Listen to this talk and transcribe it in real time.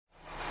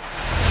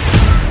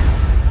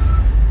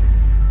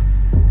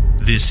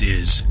This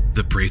is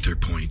the Prather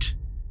Point.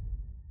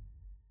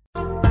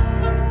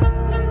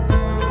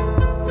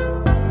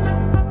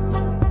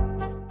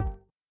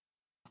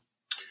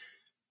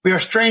 We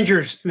are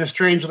strangers in a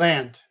strange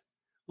land,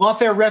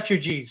 lawfare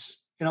refugees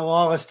in a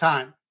lawless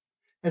time.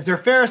 As their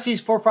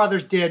Pharisees'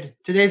 forefathers did,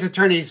 today's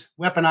attorneys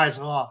weaponize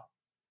law.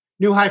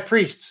 New high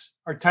priests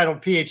are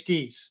titled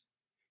PhDs.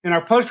 In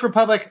our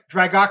post-republic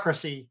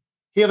dragocracy,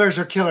 healers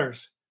are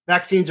killers,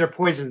 vaccines are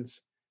poisons,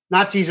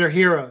 Nazis are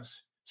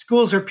heroes,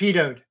 schools are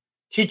pedoed,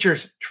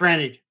 teachers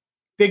trannied.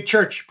 Big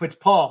church puts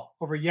Paul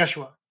over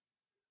Yeshua.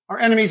 Our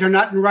enemies are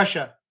not in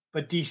Russia,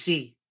 but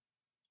DC.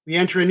 We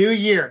enter a new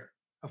year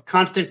of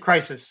constant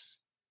crisis,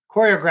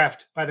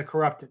 choreographed by the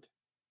corrupted.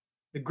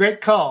 The great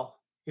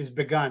call is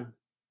begun.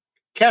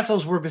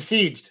 Castles were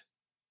besieged.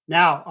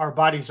 Now our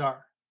bodies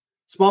are.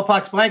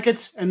 Smallpox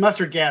blankets and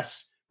mustard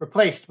gas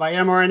replaced by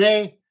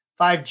mRNA,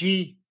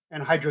 5G,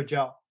 and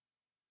hydrogel.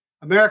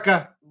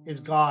 America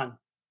is gone,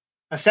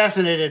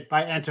 assassinated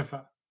by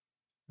Antifa.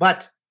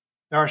 But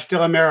there are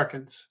still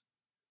Americans.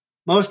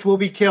 Most will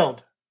be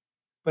killed,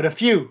 but a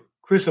few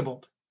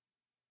crucibled.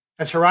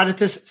 As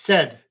Herodotus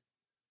said,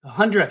 the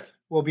 100th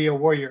will be a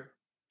warrior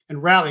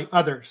and rally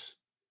others.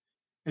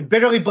 And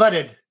bitterly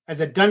blooded, as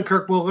at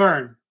Dunkirk will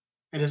learn,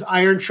 and as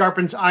iron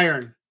sharpens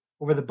iron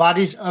over the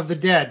bodies of the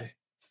dead,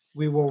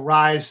 we will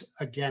rise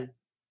again.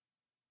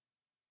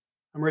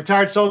 I'm a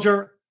retired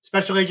soldier,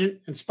 special agent,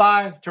 and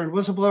spy, turned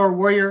whistleblower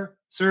warrior,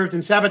 served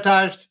and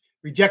sabotaged,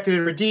 rejected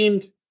and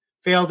redeemed,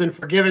 failed and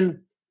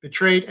forgiven,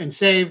 betrayed and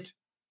saved,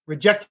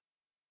 rejected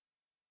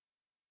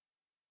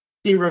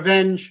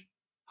revenge,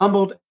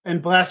 humbled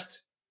and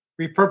blessed,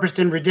 repurposed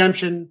in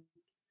redemption,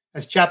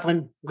 as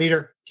chaplain,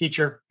 leader,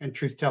 teacher, and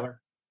truth teller.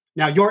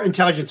 Now your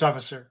intelligence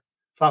officer,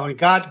 following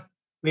God,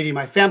 leading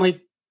my family,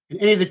 and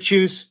any that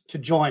choose to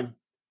join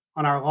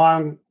on our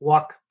long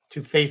walk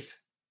to faith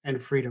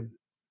and freedom.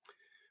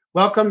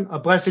 Welcome, a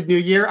blessed new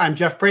year. I'm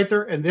Jeff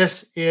Prather, and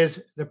this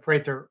is the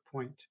Prather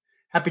Point.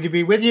 Happy to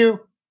be with you.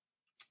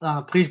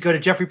 Please go to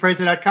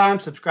jeffreyprather.com,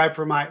 subscribe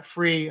for my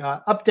free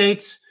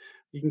updates.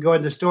 You can go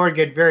in the store and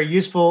get very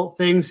useful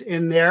things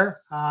in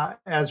there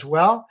as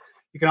well.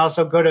 You can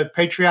also go to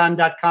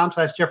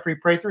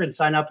patreon.com/jeffreyprather and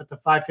sign up at the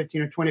 $5,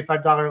 $15, or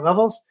 $25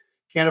 levels.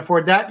 Can't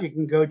afford that? You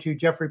can go to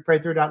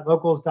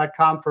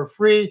jeffreyprather.locals.com for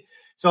free.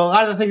 So a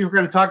lot of the things we're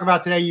going to talk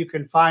about today, you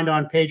can find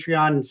on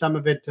Patreon and some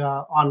of it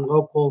on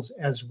Locals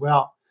as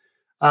well.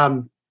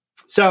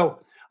 So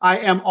I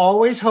am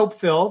always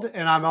hope-filled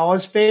and I'm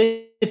always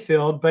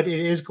faith-filled, but it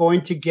is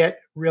going to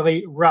get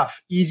really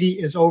rough. Easy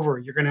is over.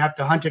 You're going to have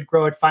to hunt it,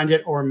 grow it, find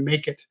it, or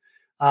make it.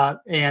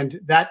 And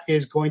that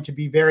is going to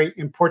be very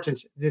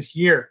important this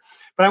year.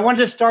 But I wanted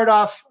to start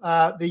off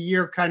the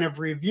year kind of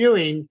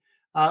reviewing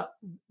the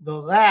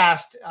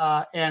last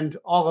and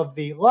all of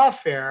the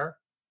lawfare.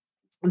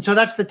 And so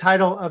that's the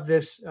title of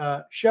this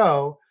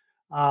show,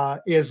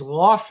 is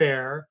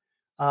Lawfare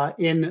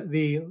in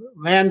the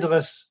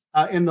landless,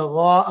 in the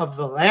law of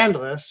the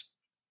landless,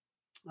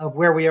 of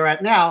where we are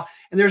at now.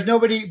 And there's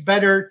nobody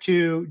better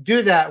to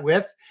do that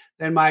with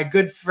than my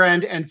good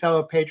friend and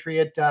fellow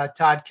patriot,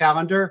 Todd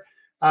Callender.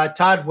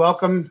 Todd,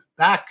 welcome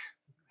back.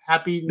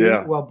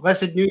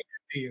 Blessed New Year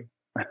to you.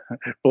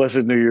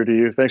 Blessed New Year to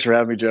you. Thanks for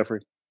having me,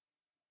 Jeffrey.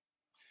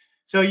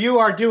 So you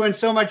are doing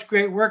so much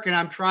great work, and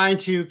I'm trying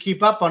to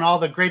keep up on all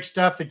the great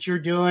stuff that you're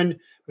doing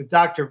with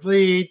Dr.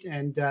 Vliet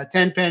and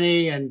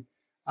Tenpenny and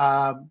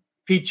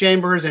Pete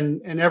Chambers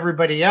and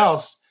everybody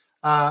else.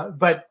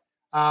 So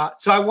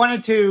I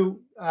wanted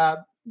to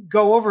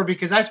go over,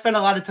 because I spent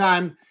a lot of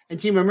time, and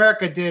Team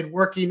America did,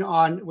 working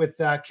on with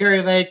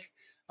Carrie Lake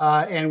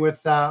and with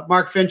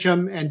Mark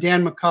Fincham and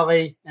Dan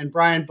McCulley and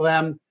Brian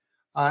Blem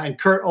and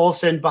Kurt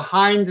Olson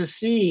behind the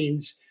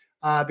scenes,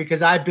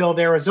 because I build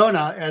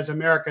Arizona as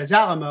America's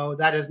Alamo.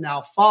 That has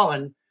now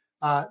fallen.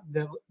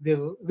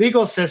 The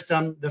legal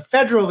system, the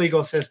federal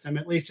legal system,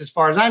 at least as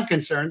far as I'm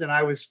concerned, and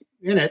I was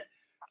in it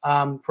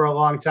for a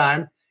long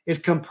time, is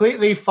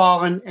completely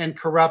fallen and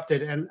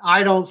corrupted. And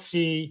I don't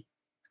see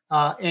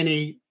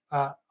any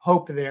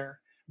hope there.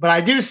 But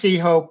I do see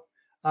hope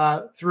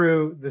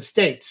through the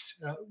states.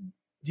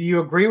 Do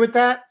you agree with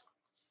that?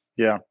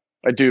 Yeah,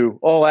 I do.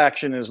 All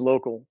action is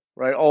local,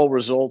 right? All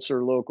results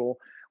are local.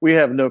 We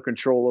have no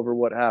control over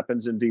what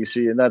happens in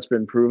DC, and that's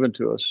been proven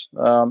to us.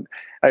 I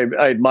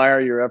admire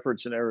your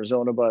efforts in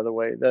Arizona, by the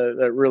way.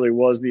 That really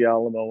was the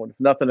Alamo. And if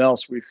nothing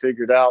else, we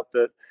figured out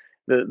that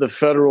the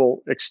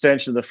federal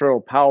extension, the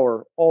federal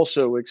power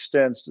also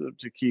extends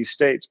to key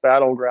states,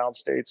 battleground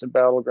states and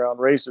battleground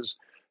races.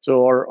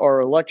 So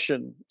our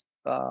election,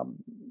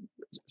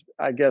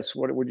 I guess,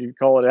 what would you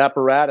call it,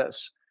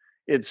 apparatus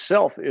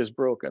itself is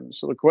broken.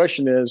 So the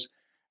question is,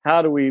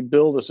 how do we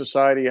build a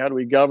society? How do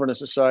we govern a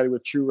society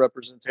with true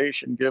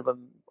representation,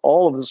 given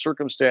all of the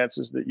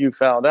circumstances that you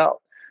found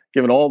out,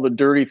 given all the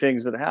dirty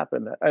things that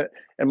happened?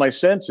 And my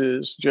sense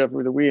is,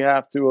 Jeffrey, that we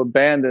have to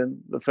abandon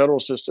the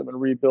federal system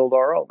and rebuild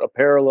our own, a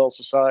parallel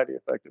society,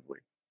 effectively.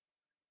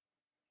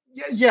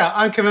 Yeah,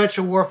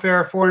 unconventional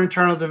warfare, foreign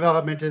internal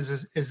development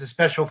is the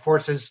special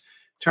forces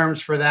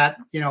terms for that.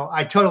 You know,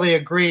 I totally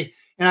agree.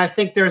 And I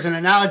think there's an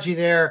analogy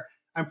there.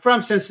 I'm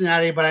from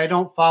Cincinnati, but I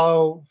don't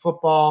follow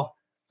football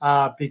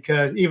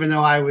because even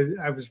though I was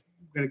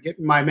going to get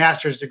my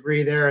master's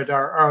degree there at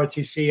our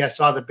ROTC, I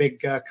saw the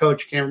big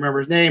coach, can't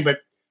remember his name, but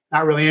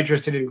not really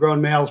interested in grown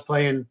males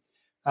playing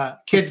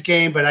kids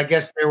game. But I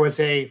guess there was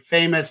a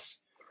famous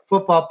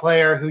football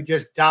player who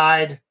just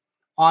died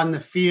on the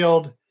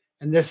field.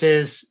 And this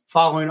is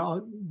following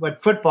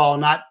what football,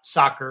 not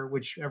soccer,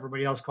 which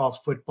everybody else calls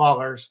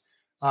footballers,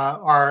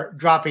 are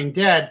dropping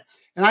dead.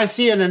 And I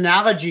see an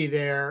analogy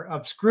there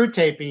of screw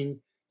taping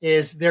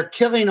is they're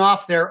killing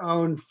off their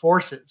own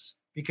forces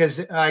because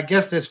I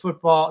guess this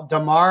football,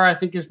 Damar, I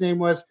think his name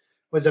was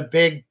a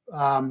big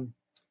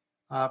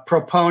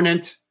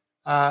proponent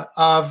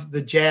of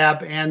the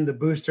jab and the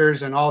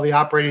boosters and all the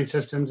operating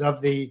systems of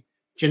the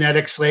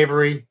genetic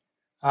slavery.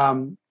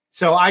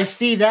 So I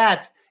see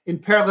that in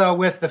parallel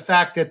with the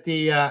fact that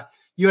the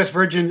U.S.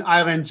 Virgin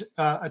Islands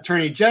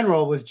Attorney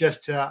General was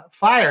just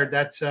fired.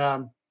 That's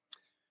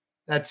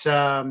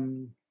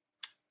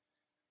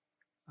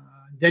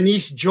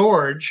Denise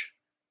George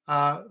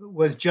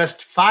was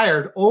just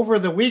fired over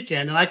the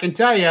weekend. And I can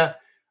tell you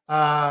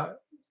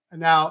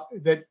now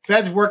that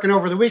Fed's working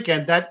over the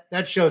weekend,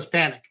 that shows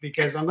panic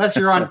because unless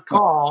you're on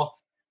call,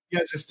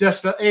 as a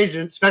special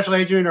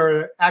agent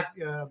or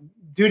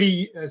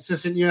duty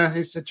assistant United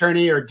States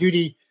attorney or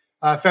duty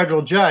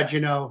federal judge,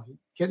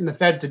 getting the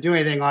Fed to do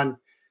anything on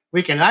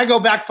weekend. I go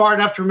back far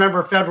enough to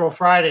remember Federal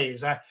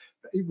Fridays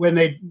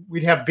when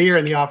we'd have beer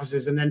in the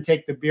offices and then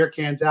take the beer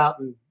cans out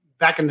and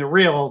back in the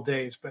real old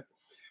days.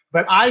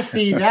 But I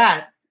see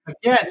that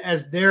again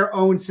as their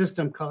own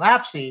system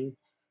collapsing.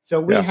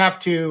 So we have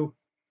to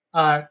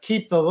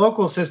keep the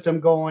local system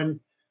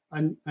going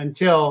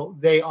until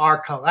they are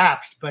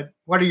collapsed. But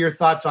what are your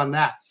thoughts on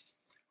that?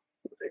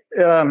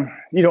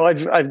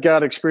 I've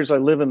got experience. I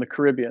live in the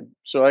Caribbean,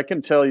 so I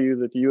can tell you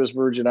that the U.S.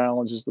 Virgin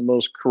Islands is the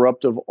most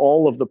corrupt of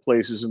all of the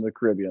places in the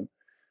Caribbean.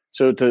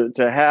 So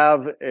to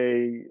have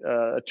a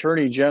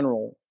attorney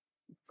general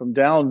from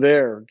down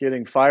there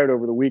getting fired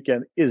over the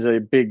weekend is a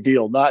big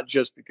deal, not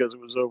just because it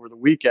was over the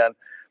weekend,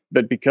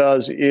 but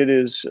because it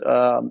is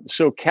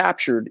so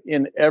captured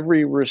in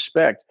every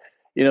respect.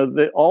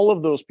 All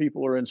of those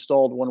people are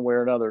installed one way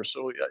or another.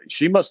 So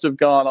she must have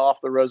gone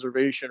off the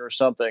reservation or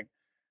something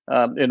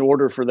in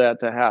order for that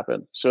to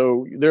happen.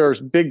 So there's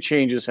big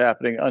changes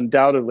happening,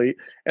 undoubtedly.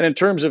 And in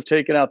terms of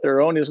taking out their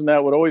own, isn't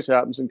that what always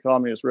happens in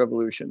communist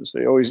revolutions?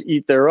 They always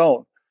eat their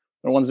own.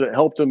 The ones that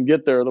helped them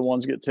get there are the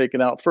ones that get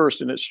taken out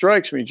first. And it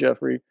strikes me,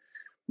 Jeffrey,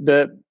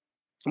 that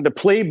the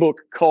playbook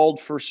called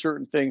for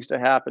certain things to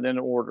happen in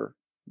order.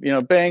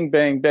 Bang,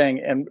 bang, bang.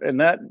 And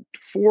that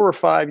 4 or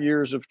 5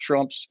 years of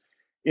Trump's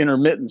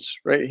intermittence,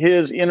 right?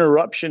 His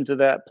interruption to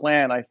that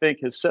plan, I think,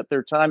 has set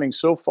their timing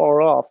so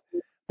far off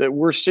that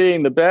we're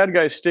seeing the bad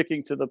guys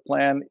sticking to the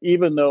plan,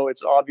 even though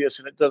it's obvious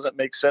and it doesn't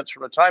make sense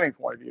from a timing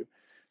point of view.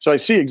 So I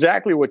see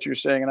exactly what you're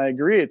saying, and I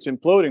agree it's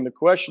imploding. The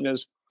question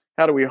is,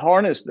 how do we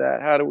harness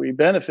that? How do we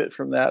benefit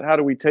from that? How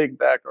do we take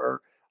back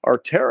our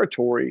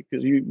territory?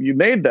 Because you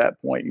made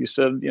that point. You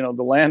said,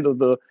 the land of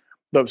the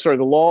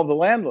law of the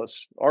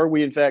landless. Are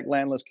we in fact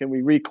landless? Can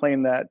we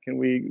reclaim that? Can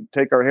we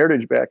take our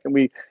heritage back? Can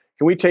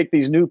we take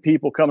these new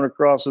people coming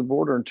across the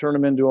border and turn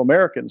them into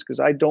Americans? Because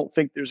I don't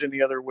think there's any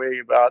other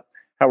way about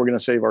how we're going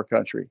to save our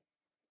country.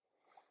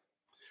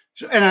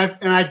 And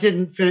I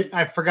didn't finish,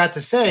 I forgot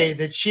to say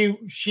that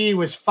she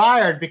was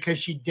fired because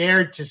she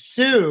dared to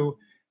sue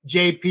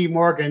J.P.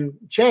 Morgan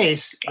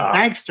Chase,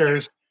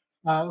 banksters,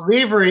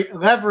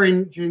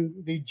 leveraging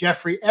the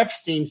Jeffrey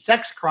Epstein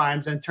sex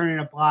crimes and turning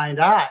a blind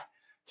eye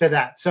to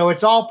that. So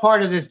it's all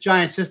part of this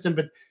giant system,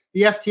 but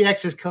the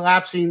FTX is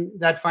collapsing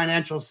that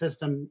financial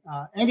system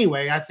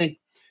anyway. I think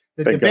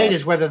the debate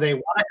is whether they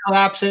want to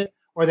collapse it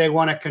or they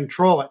want to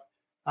control it.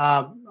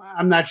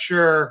 I'm not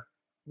sure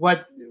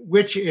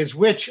which is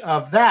which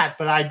of that,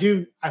 but I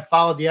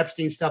followed the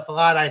Epstein stuff a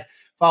lot. I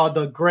followed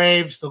the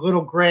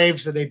little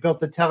graves that they built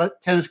the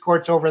tennis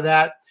courts over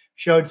that,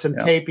 showed some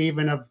tape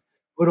even of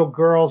little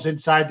girls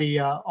inside the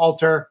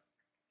altar.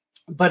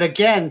 But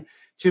again,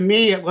 to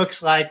me, it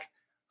looks like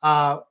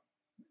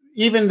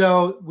even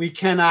though we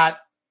cannot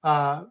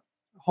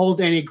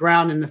hold any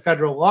ground in the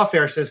federal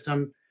lawfare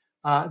system,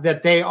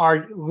 that they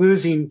are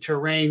losing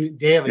terrain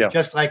daily,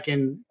 just like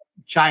in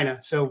China.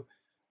 So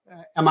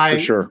am I, for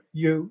sure.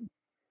 You're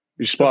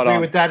spot agree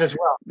on with that as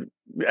well?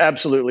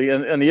 Absolutely.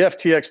 And the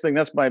FTX thing,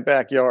 that's my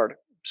backyard.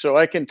 So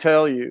I can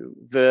tell you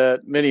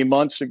that many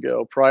months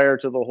ago, prior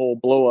to the whole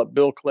blow up,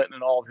 Bill Clinton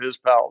and all of his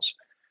pals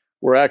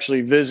were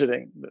actually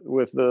visiting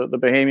with the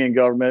Bahamian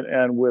government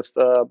and with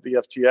the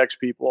FTX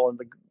people. And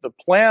the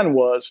plan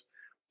was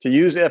to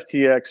use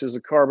FTX as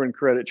a carbon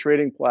credit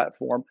trading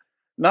platform,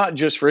 not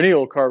just for any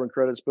old carbon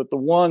credits, but the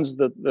ones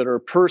that are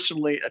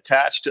personally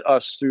attached to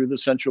us through the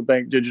central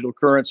bank digital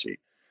currency.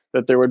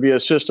 That there would be a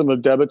system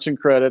of debits and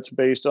credits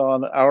based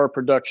on our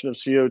production of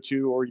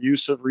CO2 or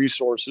use of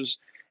resources,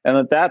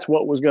 and that's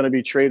what was going to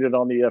be traded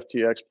on the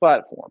FTX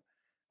platform.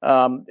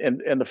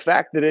 And the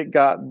fact that it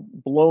got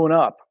blown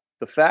up,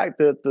 the fact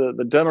that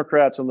the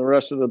Democrats and the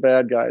rest of the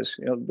bad guys,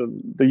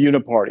 the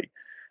Uniparty,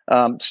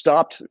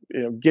 stopped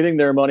getting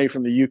their money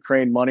from the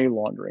Ukraine money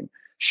laundering,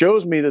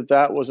 shows me that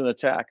that was an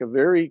attack, a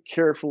very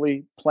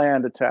carefully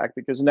planned attack,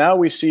 because now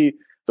we see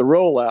the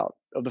rollout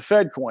of the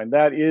Fed coin.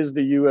 That is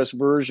the U.S.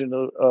 version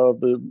of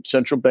the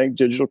central bank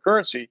digital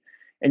currency.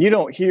 And you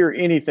don't hear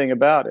anything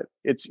about it.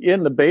 It's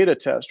in the beta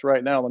test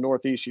right now in the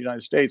Northeast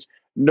United States.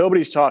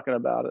 Nobody's talking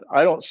about it.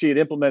 I don't see it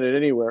implemented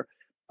anywhere.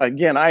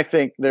 Again, I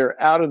think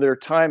they're out of their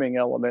timing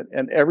element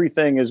and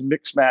everything is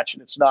mixed match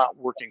and it's not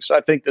working. So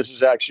I think this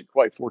is actually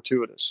quite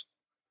fortuitous.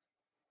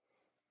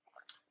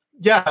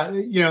 Yeah,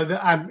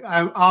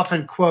 I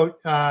often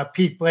quote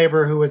Pete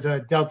Blaber, who was a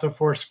Delta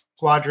Force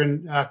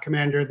Squadron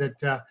commander,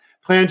 that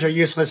plans are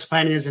useless,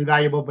 planning is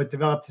invaluable, but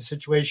develop the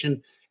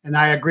situation. And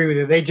I agree with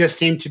you. They just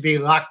seem to be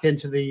locked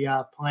into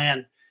the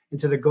plan,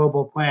 into the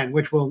global plan,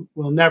 which will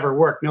never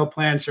work. No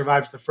plan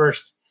survives the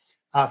first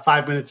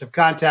 5 minutes of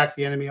contact.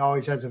 The enemy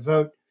always has a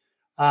vote.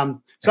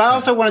 So I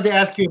also wanted to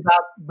ask you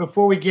about,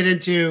 before we get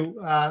into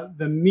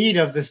the meat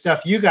of the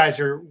stuff you guys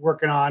are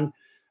working on,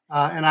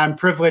 and I'm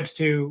privileged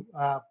to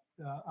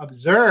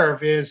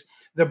observe, is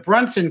the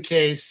Brunson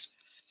case.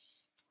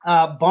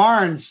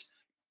 Barnes,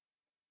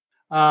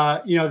 who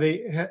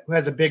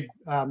has a big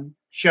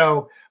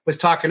show, was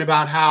talking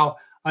about how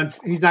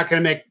he's not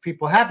going to make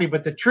people happy.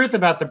 But the truth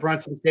about the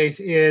Brunson case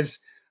is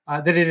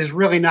that it is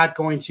really not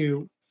going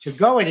to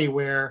go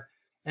anywhere.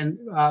 And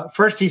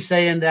first, he's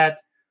saying that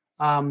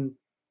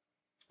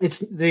it's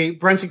the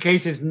Brunson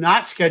case is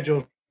not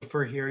scheduled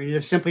for hearing. It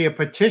is simply a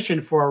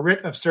petition for a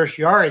writ of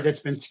certiorari that's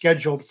been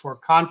scheduled for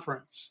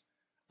conference.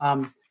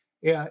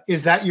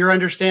 Is that your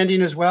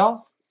understanding as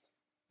well?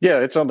 Yeah,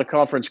 it's on the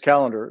conference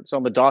calendar. It's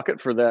on the docket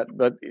for that.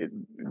 But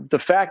the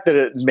fact that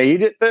it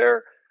made it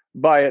there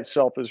by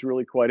itself is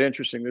really quite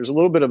interesting. There's a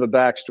little bit of a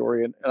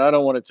backstory, and I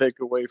don't want to take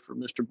away from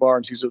Mr.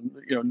 Barnes. He's a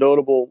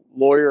notable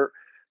lawyer,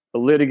 a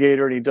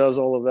litigator, and he does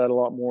all of that a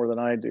lot more than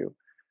I do.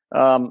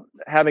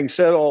 Having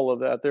said all of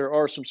that, there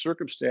are some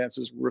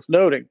circumstances worth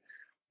noting.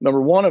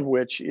 Number one of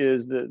which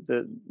is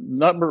the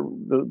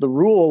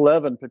Rule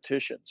 11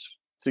 petitions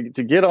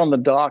to get on the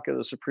dock of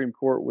the Supreme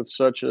Court with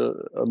such a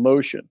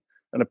motion,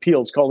 an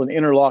appeal. It's called an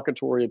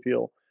interlocutory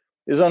appeal,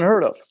 is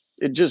unheard of.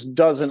 It just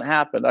doesn't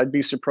happen. I'd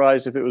be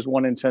surprised if it was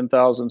 1 in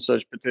 10,000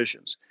 such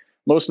petitions.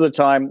 Most of the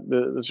time,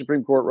 the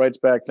Supreme Court writes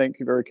back, "Thank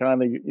you very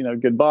kindly,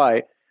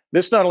 goodbye."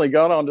 This not only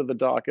got onto the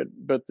docket,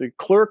 but the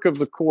clerk of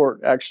the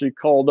court actually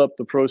called up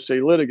the pro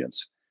se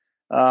litigants,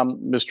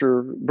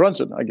 Mr.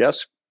 Brunson, I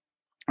guess,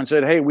 and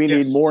said, "Hey, we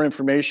need more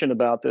information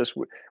about this.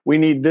 We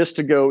need this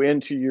to go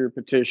into your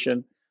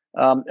petition."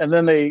 And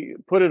then they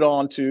put it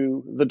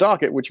onto the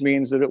docket, which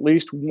means that at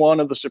least one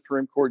of the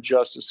Supreme Court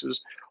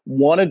justices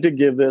wanted to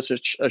give this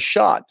a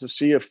shot to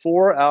see if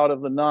 4 out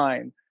of the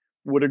 9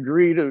 would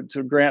agree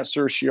to grant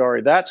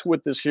certiorari. That's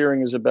what this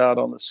hearing is about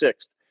on the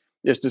 6th,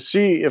 is to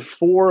see if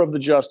 4 of the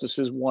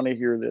justices want to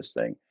hear this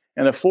thing.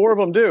 And if 4 of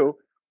them do,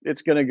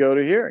 it's going to go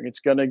to hearing. It's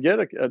going to get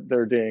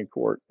their day in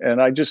court.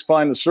 And I just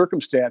find the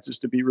circumstances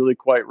to be really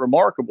quite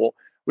remarkable,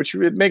 which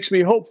it makes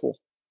me hopeful.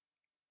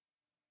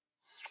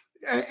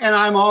 And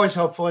I'm always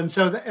hopeful. And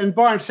so, and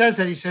Barnes says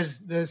that, he says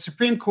the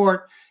Supreme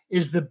Court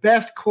is the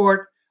best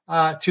court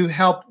to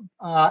help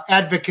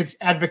advocates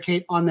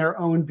advocate on their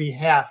own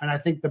behalf. And I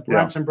think the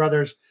Brunson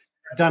brothers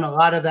have done a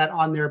lot of that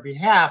on their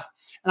behalf.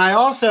 And I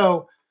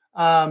also,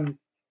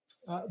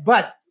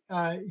 but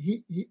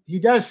he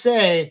does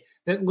say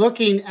that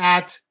looking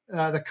at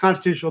the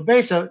constitutional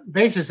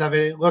basis of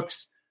it, it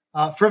looks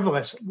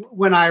frivolous.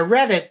 When I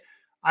read it,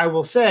 I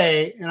will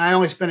say, and I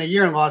only spent a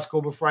year in law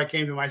school before I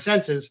came to my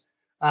senses,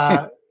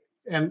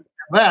 and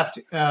left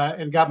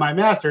and got my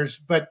master's.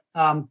 But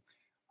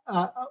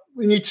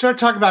when you start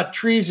talking about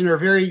treason or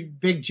very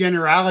big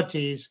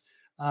generalities,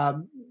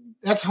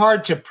 that's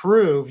hard to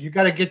prove. You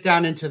got to get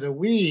down into the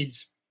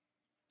weeds.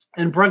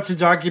 And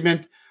Brunson's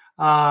argument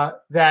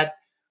that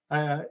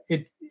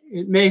it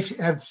may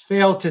have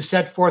failed to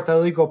set forth a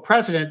legal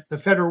precedent. The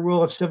Federal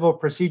Rule of Civil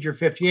Procedure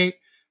 58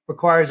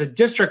 requires a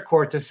district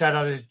court to set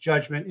out a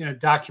judgment in a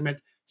document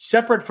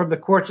separate from the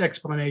court's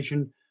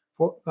explanation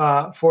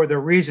for the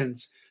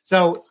reasons.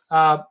 So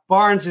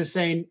Barnes is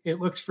saying it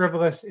looks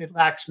frivolous, it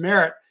lacks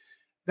merit.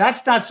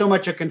 That's not so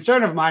much a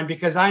concern of mine,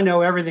 because I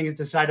know everything is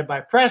decided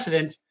by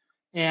precedent,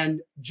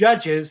 and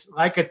judges,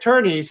 like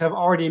attorneys, have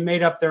already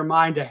made up their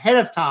mind ahead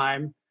of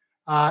time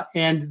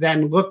and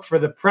then look for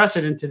the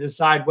precedent to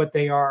decide what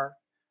they are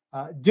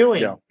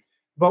doing. Yeah.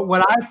 But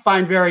what I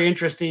find very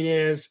interesting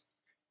is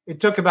it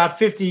took about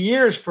 50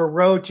 years for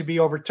Roe to be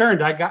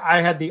overturned.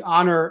 I had the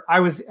honor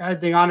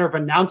of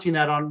announcing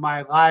that on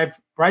my live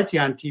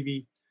Brighteon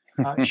TV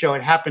show.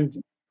 It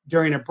happened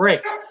during a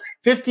break.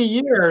 50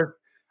 years.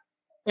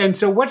 And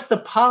so what's the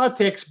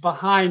politics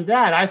behind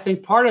that? I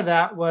think part of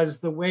that was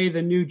the way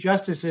the new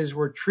justices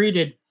were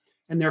treated,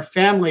 and their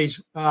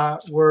families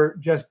were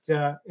just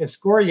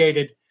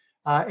excoriated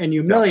and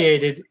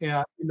humiliated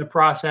in the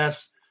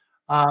process.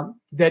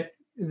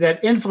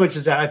 That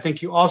influences that. I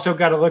think you also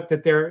got to look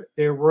that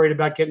they're worried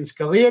about getting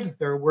Scalia'd.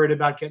 They're worried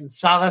about getting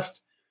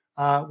solaced,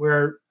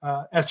 where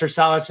Esther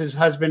Salas's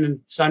husband and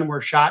son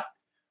were shot.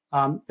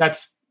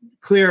 That's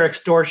clear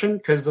extortion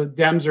because the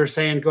Dems are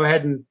saying go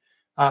ahead and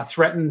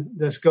threaten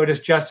the SCOTUS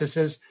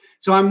justices.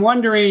 So I'm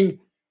wondering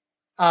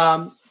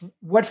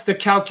what's the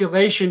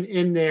calculation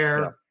in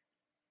there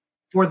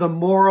for the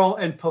moral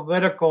and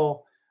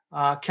political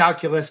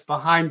calculus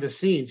behind the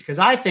scenes? Because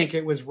I think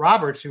it was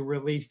Roberts who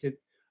released it.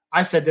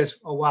 I said this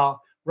a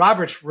while.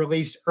 Roberts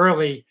released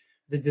early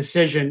the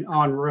decision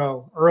on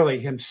Roe early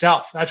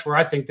himself. That's where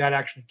I think that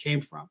actually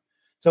came from.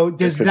 So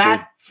does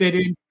that fit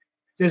in?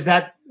 Does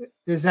that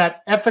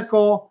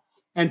ethical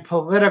and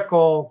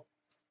political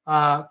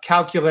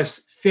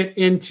calculus fit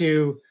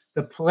into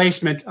the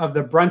placement of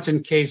the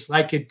Brunson case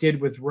like it did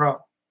with Roe?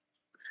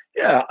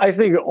 Yeah, I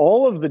think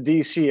all of the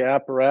DC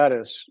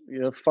apparatus,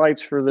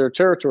 fights for their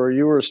territory.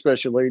 You were a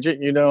special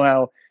agent. You know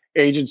how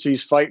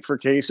agencies fight for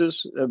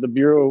cases. The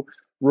Bureau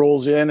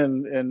rolls in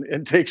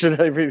and takes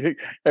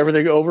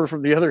everything over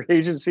from the other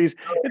agencies.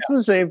 It's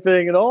the same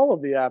thing in all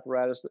of the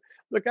apparatus.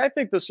 Look, I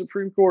think the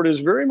Supreme Court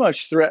is very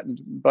much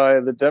threatened by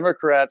the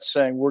Democrats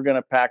saying we're going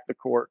to pack the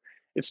court.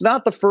 It's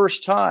not the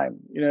first time,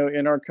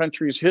 in our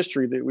country's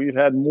history that we've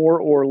had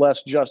more or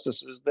less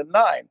justices than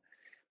 9.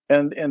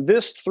 And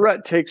this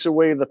threat takes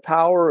away the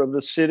power of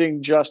the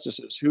sitting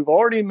justices who've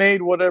already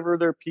made whatever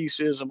their peace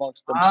is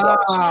amongst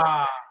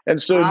themselves.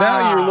 And so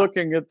now you're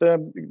looking at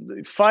them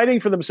fighting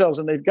for themselves,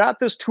 and they've got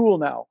this tool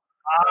now.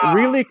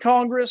 Really,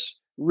 Congress?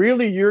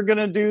 Really, you're going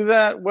to do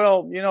that?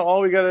 Well,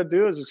 all we got to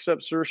do is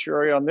accept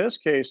certiorari on this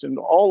case, and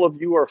all of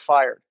you are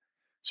fired.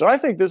 So I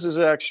think this is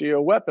actually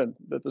a weapon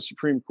that the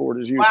Supreme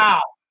Court is using.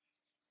 Wow.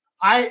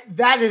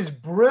 That is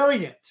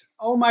brilliant.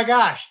 Oh my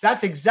gosh.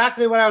 That's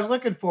exactly what I was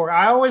looking for.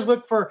 I always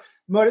look for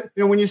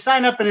when you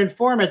sign up an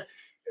informant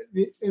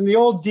in the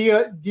old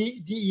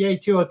DEA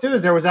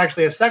 202s, there was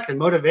actually a second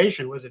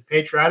motivation. Was it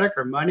patriotic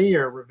or money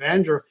or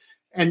revenge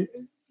and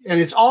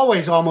it's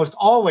almost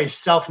always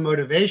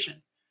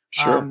self-motivation.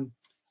 Sure.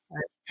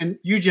 And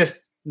you just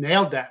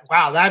nailed that.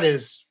 Wow. That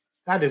is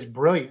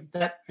brilliant.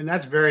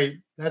 That's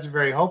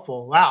very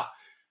hopeful. Wow.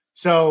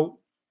 So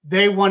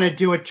they want to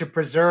do it to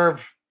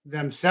preserve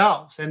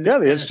themselves and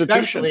the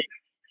institution,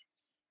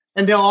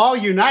 and they'll all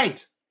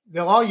unite.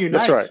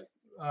 That's right.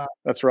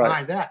 That's right.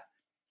 Behind that.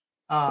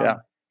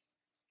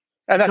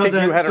 And I think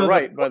you had it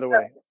right, by the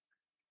way.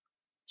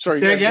 Sorry,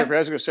 Jeffrey, I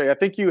was going to say, I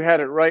think you had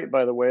it right,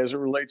 by the way, as it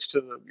relates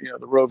to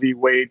the Roe v.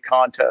 Wade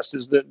contest,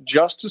 is that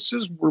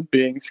justices were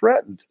being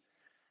threatened,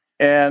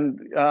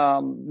 and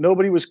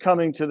nobody was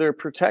coming to their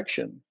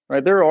protection.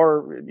 Right? There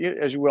are,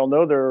 as you well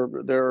know, there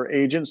are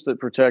agents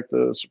that protect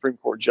the Supreme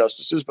Court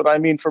justices. But I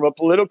mean, from a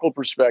political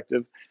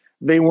perspective,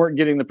 they weren't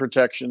getting the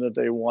protection that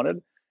they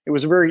wanted. It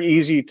was very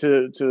easy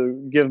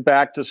to give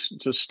back to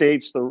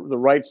states the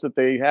rights that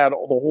they had the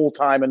whole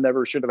time and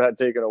never should have had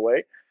taken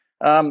away.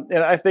 And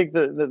I think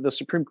that the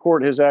Supreme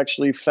Court has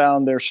actually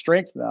found their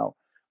strength now,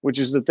 which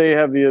is that they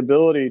have the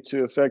ability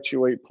to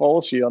effectuate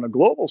policy on a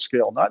global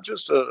scale, not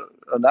just a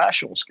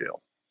national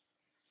scale.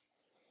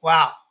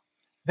 Wow.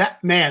 That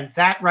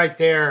right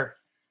there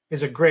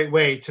is a great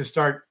way to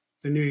start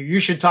the new year.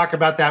 You should talk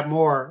about that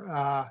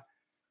more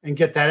and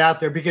get that out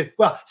there because,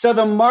 so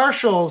the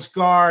Marshals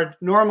Guard,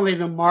 normally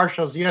the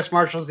Marshals, the U.S.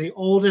 Marshals, the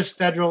oldest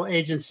federal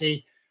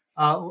agency,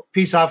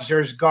 peace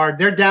officers guard,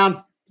 they're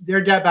down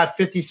about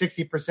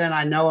 50-60%.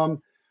 I know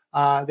them.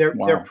 They're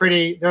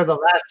the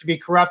last to be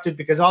corrupted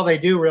because all they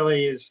do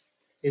really is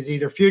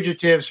either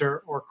fugitives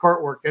or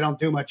court work. They don't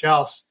do much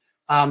else.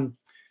 And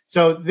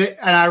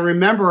I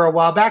remember a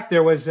while back,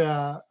 there was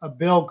a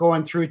bill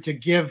going through to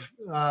give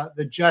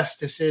the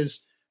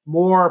justices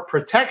more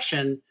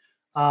protection,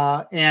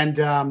 and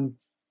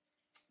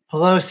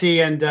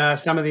Pelosi and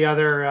some of the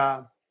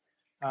other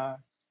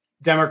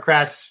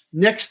Democrats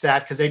nixed that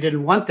because they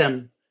didn't want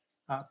them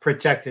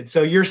protected.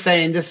 So you're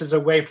saying this is a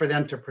way for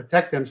them to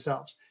protect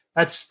themselves.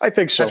 I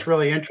think so. That's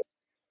really interesting.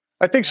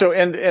 I think so.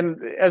 And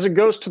as it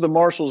goes to the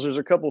Marshals, there's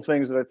a couple of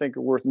things that I think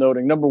are worth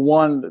noting. Number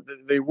one,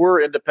 they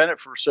were independent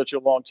for such a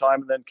long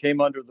time and then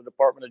came under the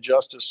Department of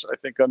Justice, I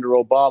think, under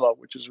Obama,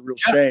 which is a real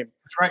shame.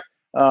 That's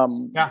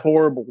right.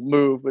 Horrible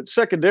move. But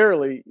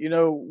secondarily,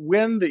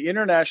 when the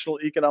international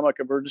economic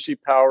emergency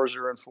powers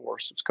are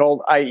enforced, it's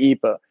called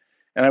IEPA.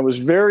 And I was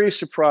very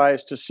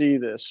surprised to see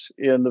this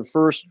in the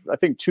first, I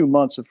think, 2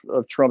 months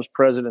of Trump's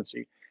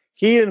presidency.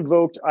 He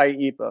invoked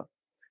IEPA.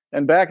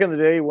 And back in the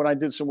day when I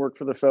did some work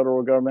for the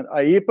federal government,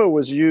 IEPA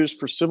was used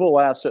for civil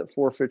asset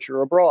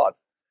forfeiture abroad,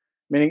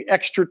 meaning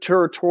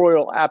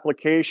extraterritorial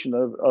application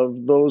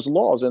of those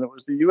laws. And it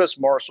was the U.S.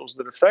 Marshals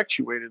that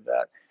effectuated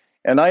that.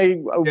 And I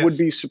would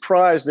be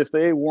surprised if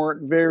they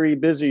weren't very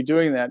busy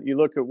doing that. You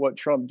look at what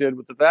Trump did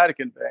with the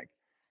Vatican Bank.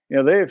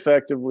 They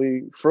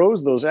effectively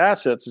froze those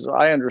assets, as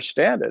I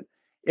understand it.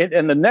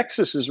 And the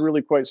nexus is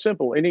really quite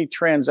simple. Any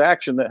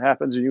transaction that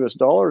happens in U.S.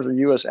 dollars or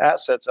U.S.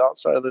 assets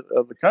outside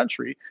of the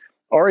country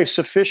are a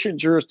sufficient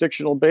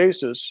jurisdictional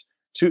basis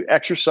to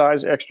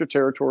exercise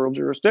extraterritorial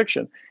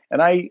jurisdiction.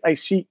 And I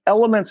see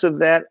elements of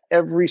that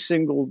every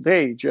single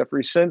day,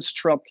 Jeffrey, since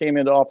Trump came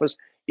into office,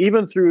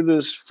 even through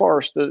this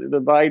farce,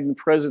 the Biden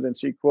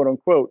presidency, quote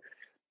unquote.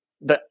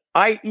 The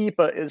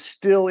IEPA is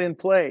still in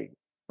play,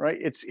 right?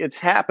 It's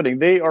happening.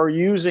 They are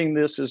using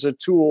this as a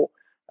tool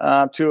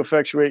to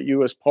effectuate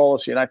U.S.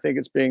 policy, and I think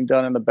it's being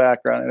done in the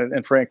background.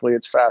 And frankly,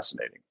 it's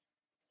fascinating.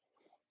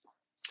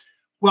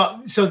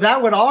 Well, so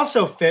that would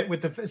also fit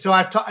with the. So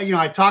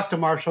I talked to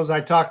marshals.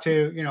 I talked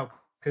to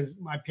because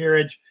my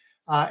peerage,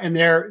 and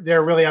they're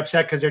really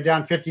upset because they're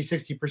down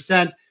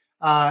 50-60%.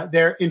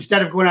 They're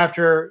instead of going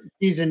after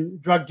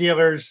seasoned drug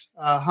dealers,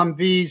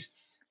 Humvees,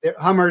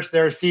 Hummers,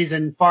 they're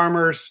seasoned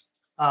farmers,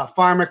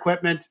 farm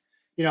equipment.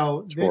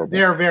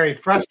 They're very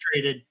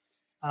frustrated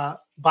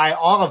by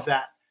all of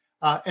that.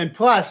 And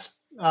plus,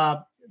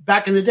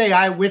 back in the day,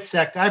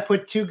 I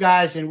put 2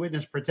 guys in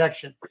witness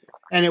protection,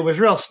 and it was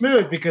real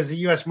smooth because the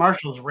U.S.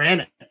 Marshals ran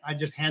it. I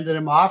just handed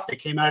them off. They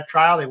came out of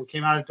trial. They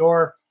came out of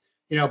door.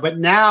 But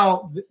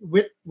now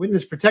the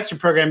witness protection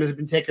program has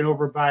been taken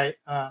over by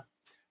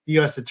the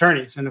U.S.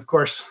 attorneys, and of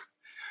course,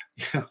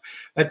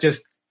 that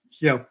just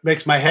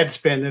makes my head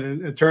spin that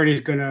an attorney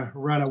is going to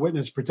run a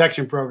witness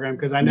protection program,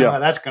 because I know how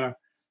that's going to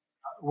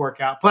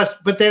work out. Plus,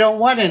 but they don't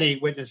want any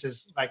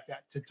witnesses like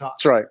that to talk.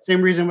 That's right.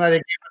 Same reason why they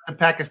gave up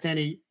the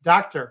Pakistani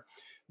doctor.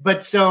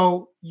 But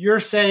so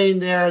you're saying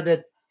there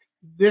that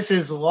this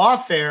is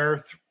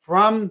lawfare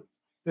from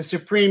the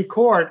Supreme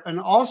Court, and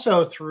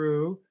also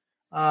through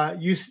by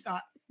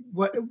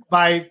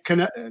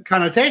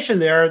connotation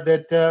there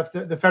that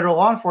the federal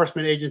law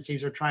enforcement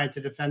agencies are trying to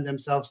defend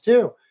themselves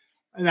too.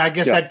 And I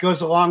guess that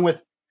goes along with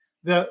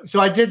so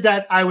I did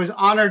that. I was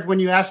honored when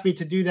you asked me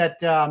to do that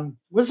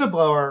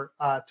whistleblower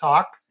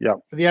talk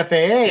for the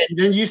FAA. And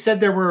then you said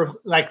there were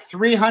like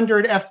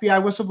 300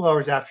 FBI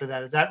whistleblowers after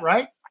that. Is that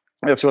right?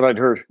 That's what I'd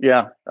heard.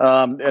 Yeah.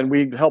 And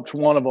we helped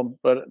one of them.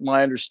 But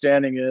my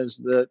understanding is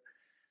that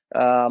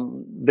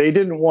they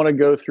didn't want to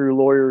go through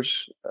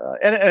lawyers.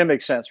 And it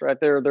makes sense, right?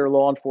 They're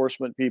law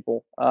enforcement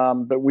people.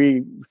 But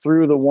we,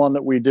 through the one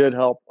that we did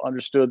help,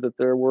 understood that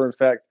there were, in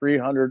fact,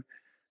 300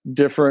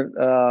 different,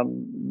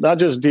 not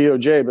just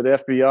DOJ, but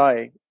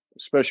FBI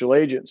special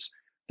agents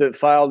that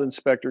filed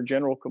inspector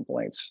general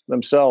complaints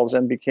themselves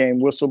and became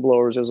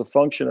whistleblowers as a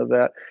function of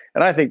that.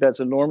 And I think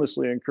that's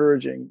enormously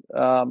encouraging.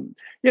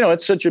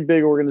 It's such a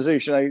big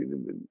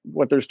organization.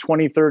 There's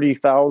 20,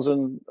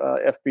 30,000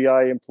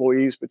 FBI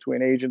employees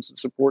between agents and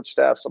support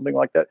staff, something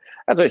like that.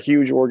 That's a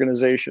huge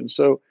organization.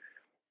 So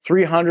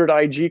 300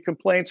 IG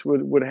complaints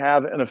would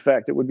have an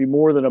effect. It would be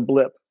more than a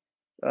blip.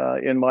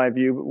 In my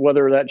view,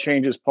 whether that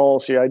changes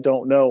policy, I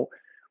don't know,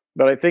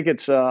 but I think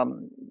it's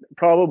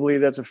probably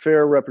that's a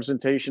fair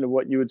representation of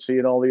what you would see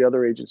in all the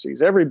other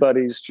agencies.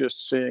 Everybody's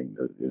just seeing,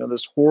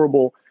 this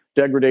horrible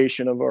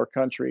degradation of our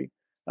country.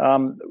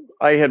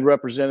 I had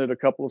represented a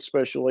couple of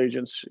special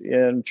agents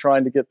in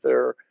trying to get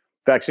their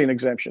vaccine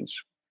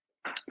exemptions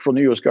from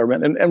the U.S.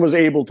 government, and was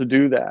able to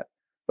do that,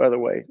 by the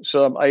way.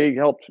 So I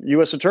helped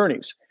U.S.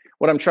 attorneys.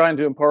 What I'm trying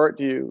to impart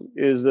to you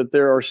is that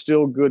there are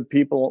still good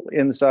people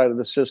inside of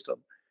the system.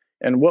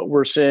 And what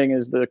we're seeing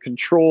is the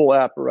control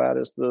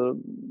apparatus, the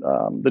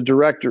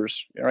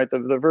directors, right,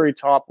 the very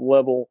top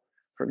level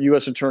from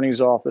U.S.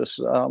 Attorney's Office,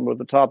 with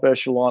the top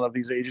echelon of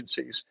these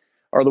agencies,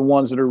 are the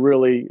ones that are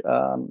really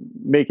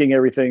making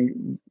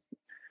everything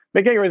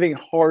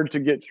hard to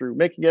get through,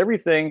 making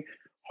everything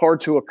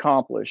hard to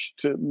accomplish,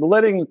 to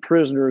letting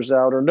prisoners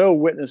out or no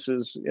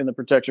witnesses in the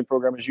protection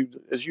program,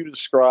 as you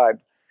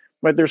described.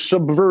 Right, they're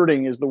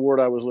subverting is the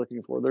word I was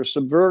looking for. They're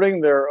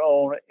subverting their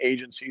own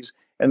agencies,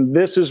 and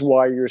this is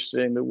why you're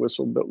seeing the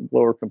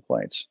whistleblower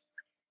complaints.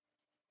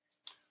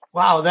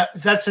 Wow,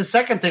 that's the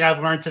second thing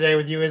I've learned today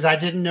with you is I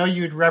didn't know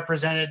you'd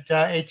represented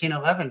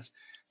 1811s.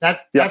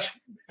 That's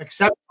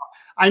acceptable.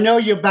 I know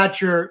you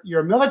about your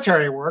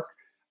military work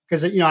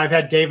because I've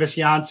had Davis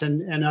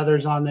Janssen and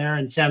others on there,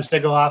 and Sam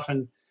Stigaloff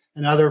and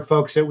other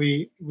folks that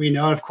we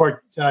know, and of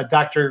course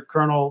Dr.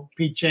 Colonel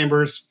Pete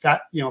Chambers,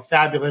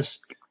 fabulous.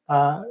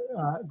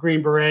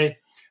 Green Beret,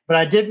 but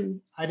I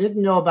didn't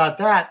know about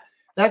that.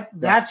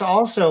 That's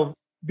also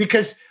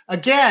because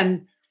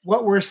again,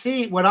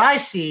 what I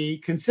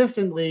see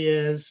consistently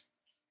is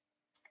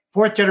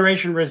 4th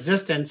generation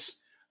resistance,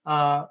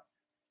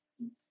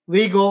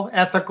 legal,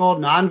 ethical,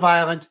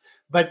 nonviolent,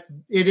 but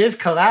it is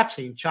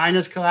collapsing.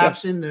 China's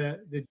collapsing.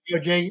 The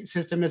DOJ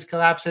system is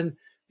collapsing.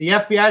 The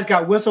FBI's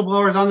got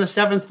whistleblowers on the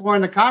 7th floor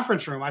in the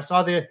conference room. I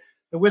saw the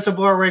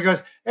whistleblower where he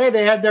goes, "Hey,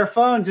 they had their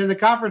phones in the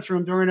conference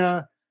room during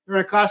a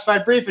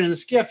classified briefing in the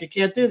skiff. You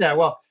can't do that."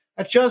 Well,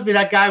 that shows me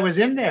that guy was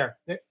in there.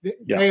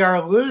 They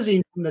are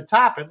losing from the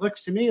top. It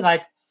looks to me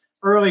like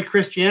early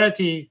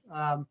Christianity,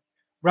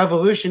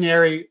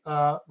 revolutionary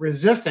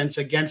resistance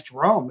against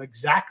Rome.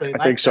 Exactly.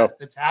 I think so.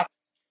 That's happening.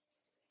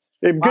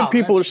 Good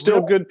people are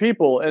still good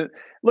people. And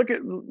look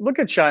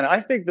at China.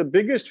 I think the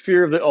biggest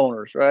fear of the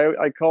owners, right?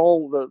 I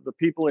call the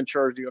people in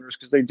charge the owners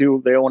because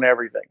they own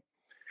everything.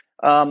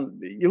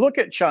 You look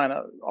at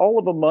China, all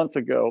of a month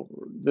ago,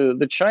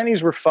 the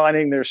Chinese were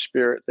finding their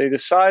spirit. They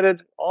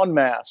decided en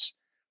masse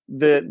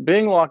that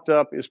being locked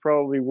up is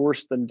probably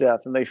worse than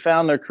death. And they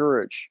found their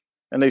courage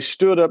and they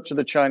stood up to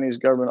the Chinese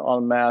government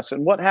en masse.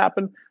 And what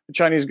happened? The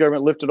Chinese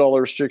government lifted all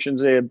the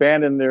restrictions. They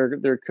abandoned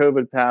their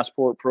COVID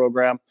passport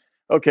program.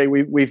 Okay,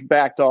 we've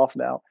backed off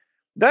now.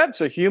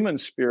 That's a human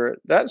spirit.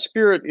 That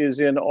spirit is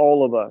in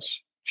all of us,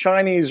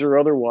 Chinese or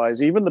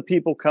otherwise, even the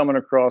people coming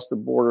across the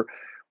border.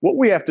 What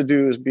we have to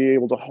do is be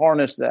able to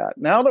harness that.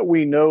 Now that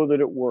we know that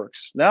it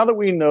works, now that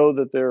we know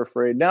that they're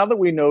afraid, now that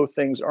we know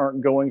things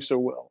aren't going so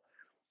well,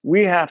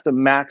 we have to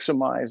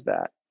maximize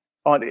that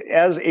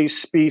as a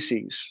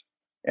species.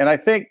 And I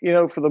think,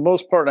 for the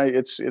most part,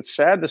 it's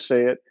sad to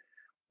say it,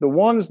 the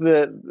ones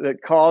that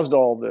caused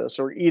all this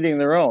are eating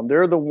their own.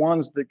 They're the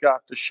ones that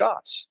got the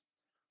shots.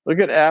 Look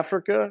at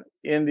Africa,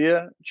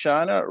 India,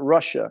 China,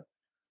 Russia.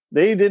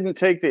 They didn't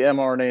take the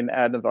mRNA and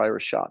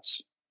adenovirus shots.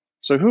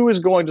 So who is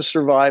going to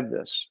survive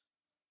this?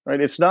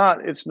 Right? It's not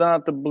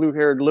the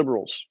blue-haired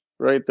liberals,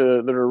 right,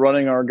 that are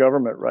running our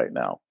government right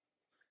now.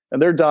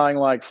 And they're dying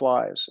like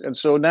flies. And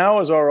so now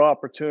is our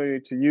opportunity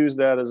to use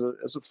that as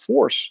a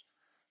force,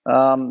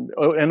 an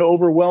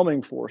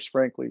overwhelming force,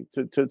 frankly,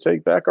 to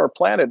take back our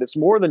planet. It's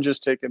more than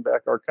just taking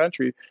back our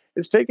country.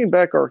 It's taking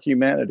back our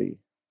humanity.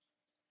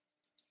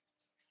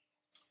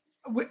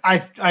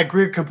 I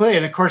agree completely.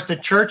 And of course, the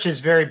church is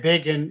very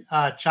big in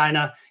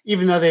China,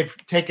 even though they've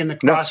taken the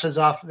crosses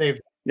off. They've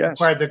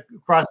required the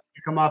crosses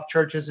to come off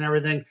churches and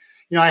everything.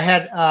 I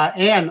had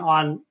Anne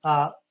on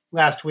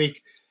last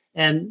week,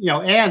 and,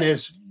 Anne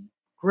is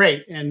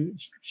great.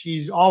 And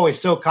she's always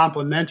so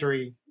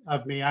complimentary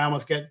of me. I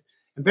almost get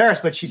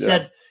embarrassed. But she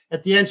said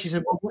at the end, she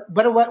said, well,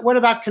 but what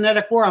about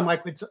kinetic war? I'm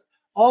like, it's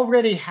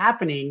already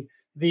happening.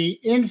 The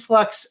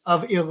influx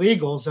of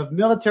illegals, of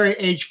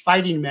military-age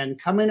fighting men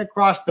coming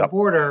across the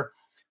border,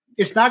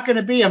 it's not going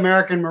to be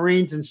American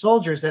Marines and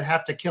soldiers that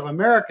have to kill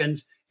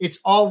Americans. It's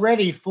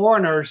already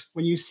foreigners.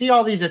 When you see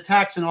all these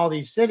attacks in all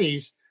these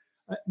cities,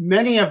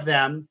 many of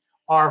them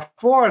are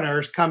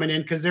foreigners coming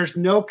in because there's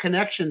no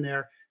connection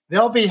there.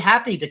 They'll be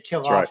happy to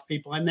kill off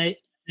people, and they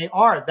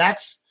are.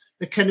 That's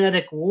the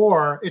kinetic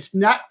war.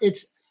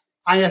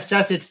 I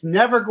assess it's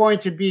never going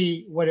to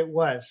be what it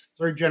was,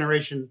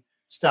 third-generation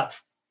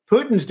stuff.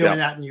 Putin's doing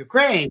that in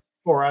Ukraine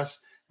for us,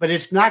 but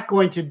it's not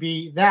going to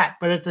be that.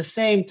 But at the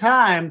same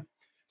time,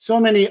 so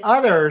many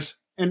others,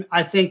 and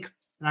I think,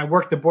 and I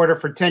worked the border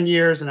for 10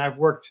 years, and I've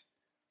worked,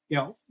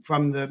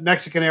 from the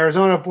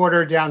Mexican-Arizona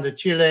border down to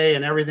Chile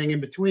and everything in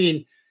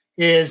between,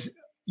 is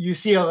you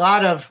see a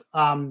lot of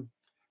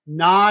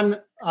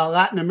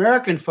non-Latin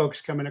American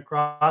folks coming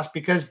across,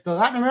 because the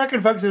Latin American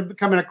folks that are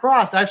coming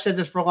across, I've said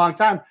this for a long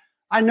time,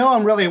 I know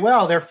them really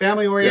well. They're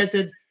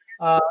family-oriented,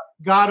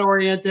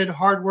 God-oriented,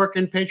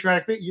 hardworking,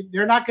 patriotic.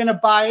 They're not going to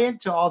buy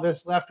into all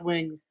this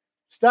left-wing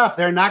stuff.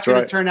 They're not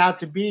going to turn out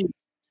to be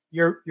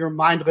your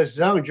mindless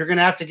zones. You're going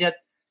to have to get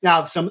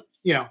now some,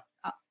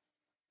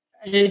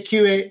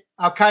 AQA,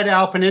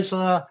 Al-Qaeda,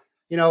 Peninsula,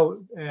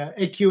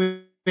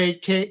 AQA,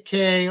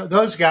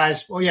 those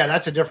guys. Well, yeah,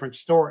 that's a different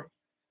story.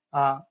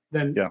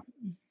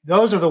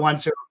 Those are the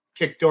ones who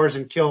kick doors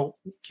and kill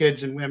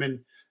kids and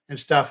women and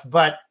stuff.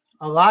 But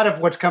a lot of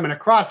what's coming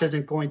across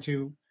isn't going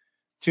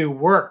to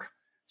work.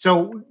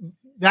 So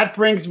that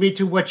brings me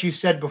to what you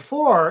said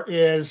before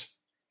is,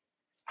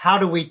 how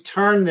do we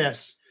turn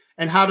this?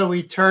 And how do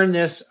we turn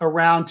this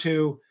around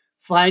to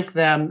flank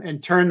them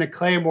and turn the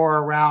Claymore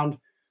around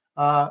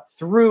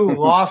through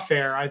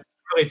lawfare, I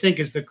really think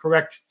is the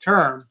correct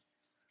term.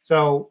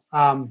 So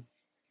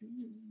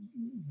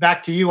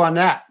back to you on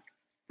that.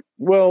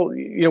 Well,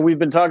 we've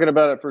been talking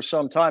about it for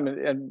some time,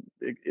 and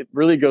it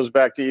really goes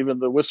back to even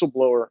the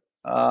whistleblower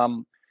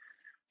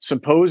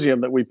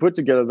symposium that we put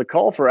together. The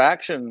call for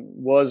action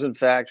was, in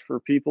fact, for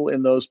people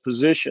in those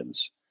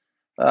positions,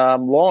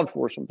 law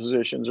enforcement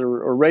positions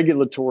or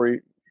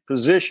regulatory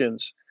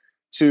positions,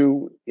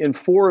 to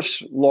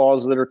enforce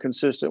laws that are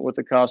consistent with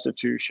the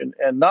Constitution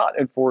and not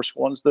enforce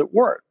ones that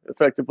weren't.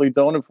 Effectively,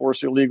 don't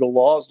enforce illegal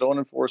laws, don't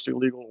enforce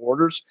illegal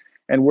orders.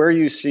 And where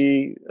you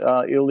see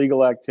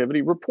illegal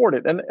activity, report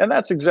it. And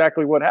that's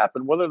exactly what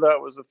happened, whether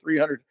that was the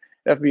 300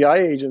 FBI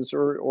agents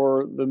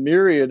or the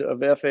myriad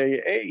of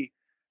FAA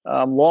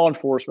law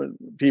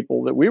enforcement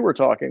people that we were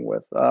talking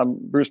with,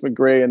 Bruce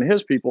McGray and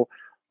his people.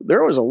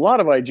 There was a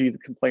lot of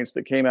IG complaints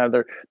that came out of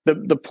there.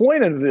 The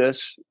point of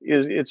this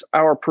is it's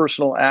our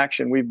personal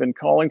action. We've been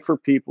calling for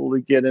people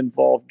to get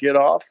involved, get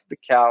off the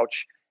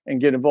couch and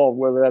get involved,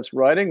 whether that's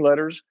writing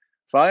letters,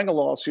 filing a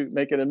lawsuit,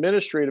 make an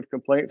administrative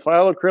complaint,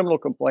 file a criminal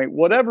complaint,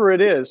 whatever it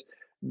is.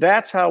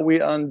 That's how we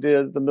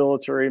undid the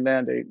military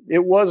mandate.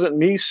 It wasn't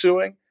me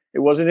suing. It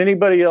wasn't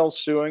anybody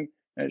else suing.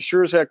 And it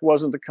sure as heck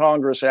wasn't the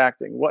Congress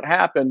acting. What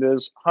happened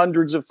is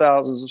hundreds of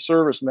thousands of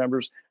service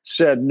members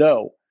said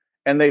no.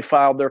 And they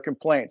filed their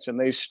complaints and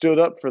they stood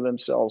up for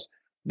themselves.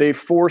 They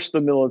forced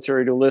the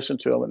military to listen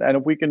to them. And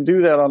if we can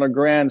do that on a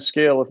grand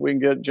scale, if we can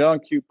get John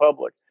Q.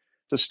 Public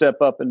to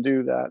step up and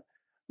do that,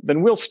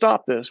 then we'll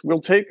stop this. We'll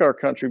take our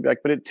country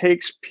back. But it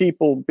takes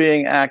people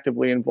being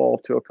actively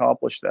involved to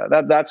accomplish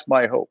that. That's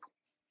my hope.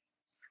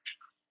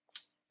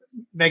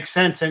 Makes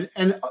sense.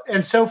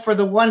 And so for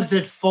the ones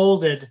that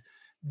folded,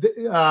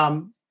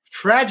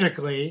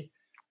 tragically,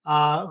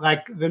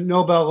 like the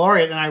Nobel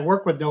laureate, and I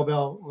work with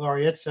Nobel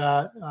laureates,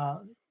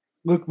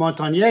 Luc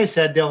Montagnier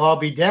said they'll all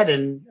be dead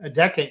in a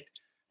decade.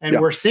 And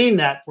we're seeing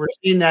that. We're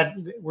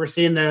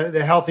seeing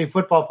the healthy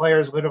football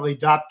players literally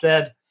drop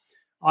dead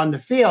on the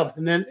field.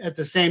 And then at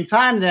the same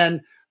time,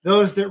 then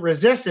those that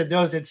resisted,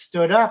 those that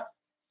stood up,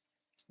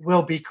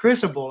 will be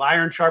crucibled.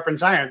 Iron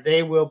sharpens iron.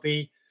 They will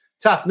be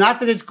tough. Not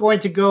that it's going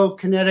to go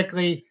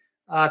kinetically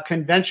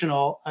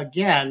conventional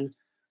again,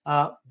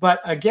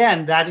 but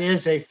again, that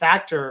is a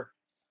factor.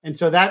 And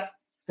so that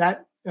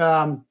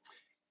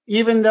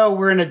even though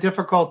we're in a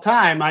difficult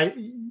time,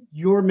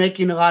 you're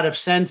making a lot of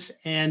sense,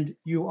 and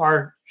you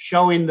are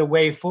showing the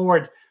way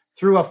forward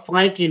through a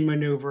flanking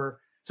maneuver.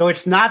 So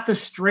it's not the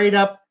straight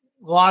up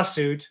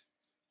lawsuit.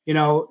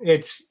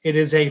 It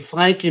is a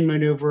flanking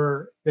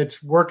maneuver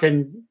that's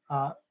working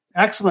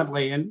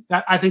excellently. And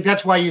I think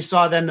that's why you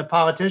saw then the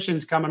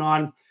politicians coming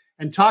on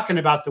and talking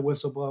about the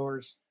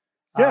whistleblowers,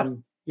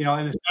 and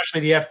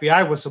especially the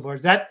FBI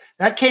whistleblowers.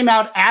 That came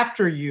out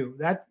after you.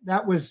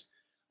 That was,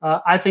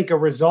 I think,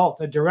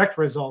 a direct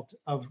result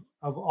of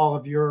all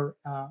of your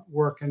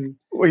work. And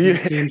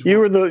you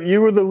were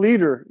the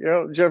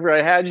leader, Jeffrey.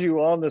 I had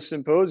you on the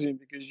symposium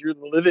because you're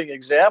the living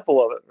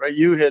example of it, right?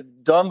 You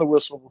had done the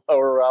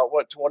whistleblower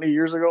route 20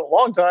 years ago, a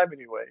long time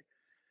anyway.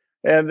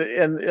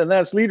 And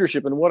that's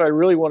leadership. And what I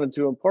really wanted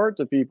to impart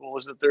to people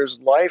is that there's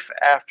life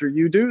after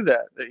you do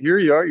that. That here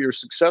you are, you're a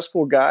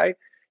successful guy.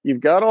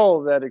 You've got all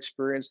of that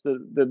experience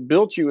that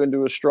built you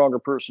into a stronger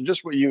person,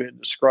 just what you had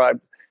described.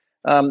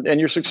 And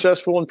you're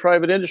successful in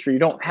private industry. You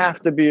don't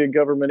have to be a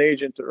government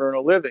agent to earn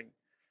a living.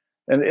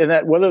 And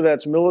that, whether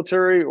that's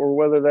military or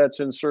whether that's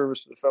in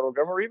service to the federal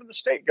government or even the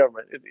state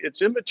government,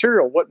 it's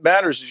immaterial. What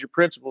matters is your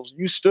principles.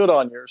 You stood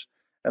on yours.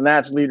 And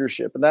that's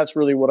leadership. And that's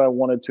really what I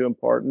wanted to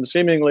impart. And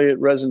seemingly it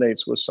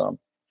resonates with some.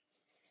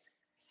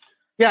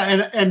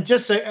 Yeah. And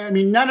just,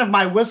 none of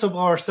my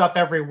whistleblower stuff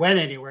ever went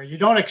anywhere. You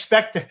don't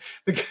expect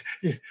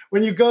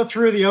when you go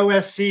through the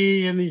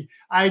OSC and the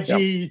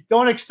IG,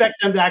 don't expect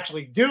them to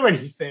actually do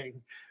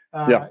anything.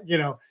 But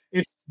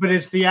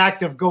it's the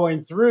act of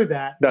going through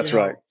that. That's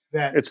right.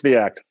 It's the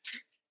act.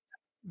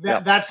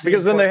 That's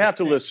because then they have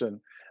to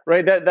listen.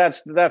 Right.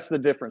 That's the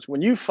difference.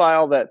 When you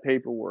file that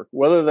paperwork,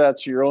 whether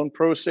that's your own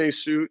pro se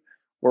suit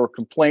or a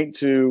complaint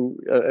to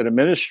an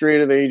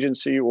administrative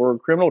agency or a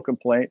criminal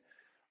complaint,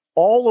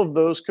 all of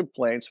those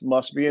complaints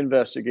must be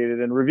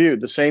investigated and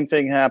reviewed. The same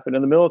thing happened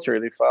in the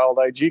military. They filed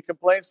IG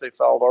complaints. They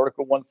filed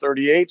Article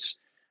 138s.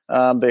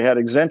 They had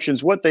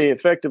exemptions. What they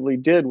effectively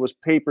did was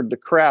papered the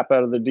crap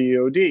out of the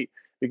DOD,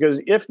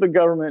 because if the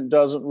government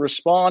doesn't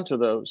respond to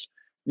those,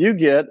 you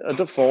get a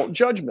default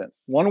judgment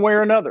one way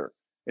or another.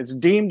 It's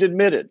deemed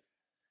admitted.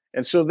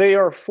 And so they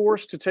are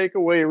forced to take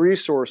away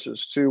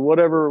resources to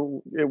whatever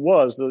it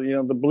was,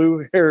 the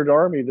blue-haired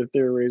army that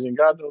they're raising,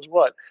 God knows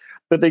what.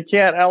 But they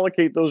can't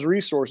allocate those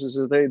resources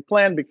as they had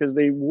planned because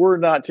they were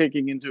not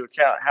taking into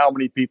account how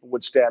many people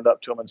would stand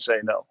up to them and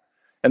say no.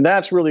 And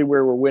that's really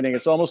where we're winning.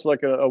 It's almost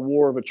like a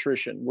war of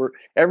attrition, where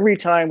every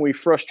time we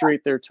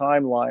frustrate their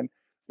timeline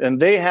and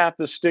they have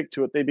to stick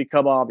to it, they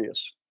become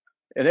obvious.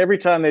 And every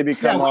time they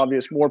become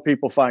obvious, more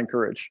people find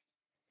courage.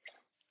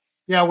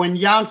 Yeah, when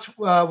Jans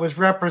was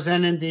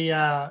representing the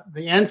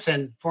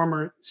ensign,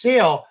 former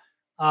SEAL,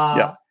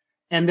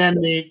 and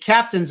then the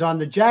captains on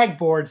the JAG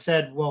board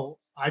said, "Well,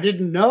 I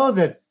didn't know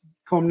that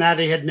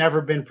Comnati had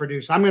never been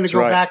produced. I'm going to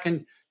go back and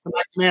to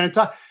my command and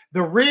talk."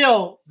 The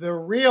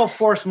real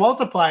force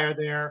multiplier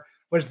there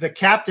was the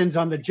captains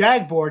on the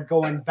JAG board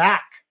going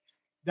back.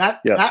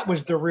 That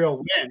was the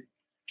real win.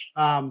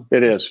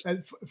 It is from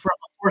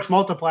a force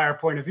multiplier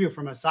point of view,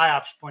 from a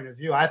PSYOPs point of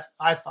view. I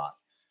thought.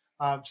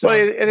 And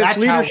it's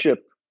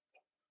leadership,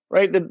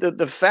 right?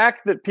 The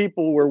fact that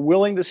people were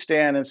willing to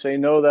stand and say,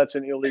 no, that's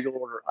an illegal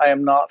order. I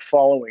am not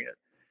following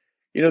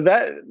it.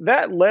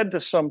 That led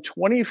to some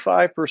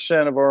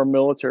 25% of our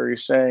military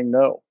saying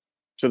no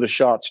to the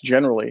shots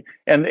generally.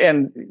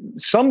 And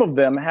some of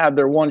them had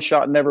their one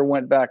shot, never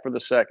went back for the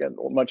second,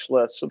 or much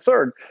less the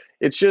third.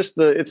 It's just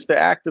the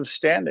act of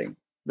standing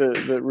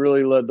that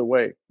really led the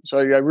way. So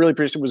I really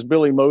appreciate it. Was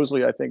Billy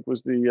Mosley, I think,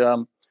 was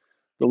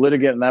the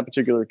litigant in that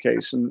particular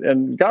case,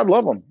 and God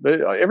love them.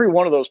 Every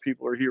one of those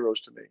people are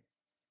heroes to me.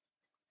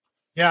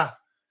 Yeah.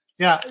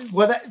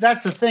 Well,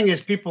 that's the thing,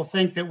 is people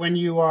think that when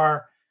you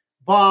are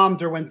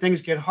bombed or when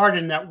things get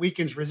hardened, that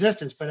weakens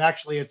resistance, but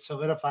actually it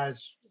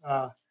solidifies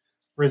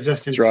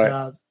resistance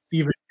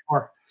even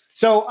more.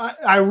 So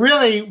I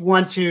really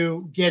want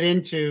to get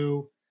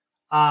into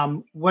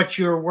what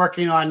you're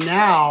working on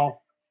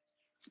now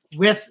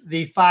with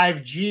the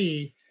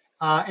 5G.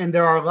 And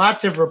there are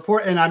lots of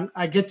reports, and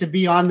I get to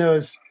be on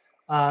those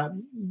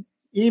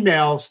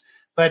emails,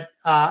 but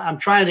I'm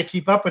trying to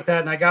keep up with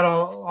that. And I got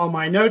all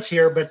my notes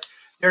here, but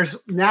there's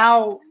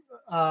now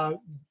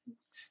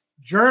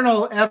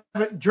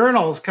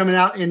journals coming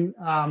out in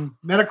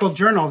medical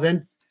journals,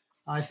 and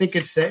I think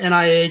it's the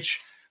NIH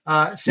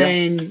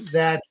saying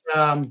that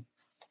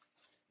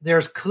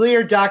there's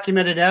clear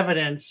documented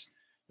evidence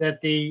that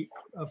the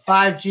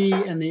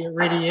 5G and the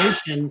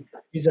radiation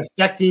is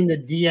affecting the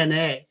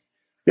DNA.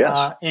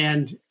 Yes.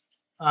 And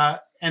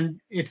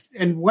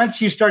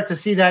once you start to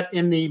see that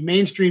in the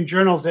mainstream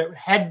journals that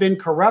had been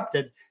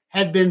corrupted,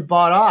 had been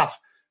bought off,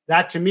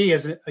 that to me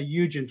is a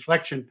huge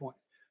inflection point.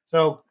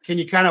 So can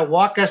you kind of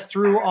walk us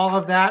through all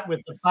of that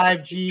with the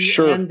 5G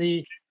Sure. and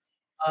the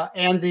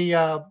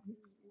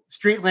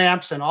street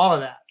lamps and all of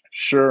that?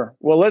 Sure.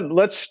 Well,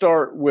 let's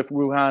start with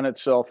Wuhan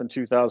itself in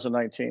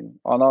 2019.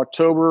 On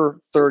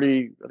October 30,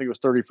 I think it was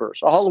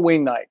 31st, a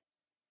Halloween night,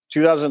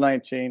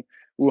 2019,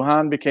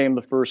 Wuhan became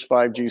the first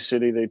 5G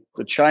city.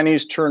 The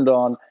Chinese turned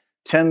on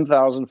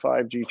 10,000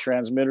 5G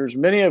transmitters,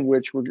 many of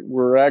which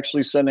were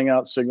actually sending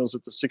out signals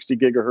at the 60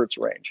 gigahertz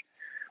range.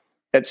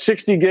 At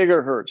 60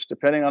 gigahertz,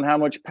 depending on how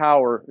much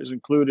power is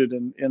included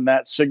in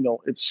that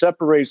signal, it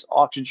separates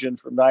oxygen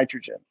from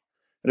nitrogen.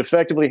 It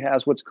effectively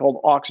has what's called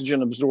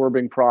oxygen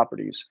absorbing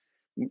properties.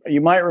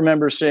 You might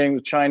remember seeing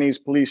the Chinese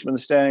policeman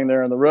standing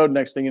there on the road.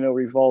 Next thing you know,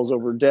 he falls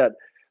over dead.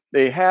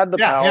 They had the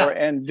power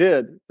and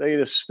they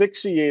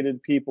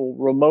asphyxiated people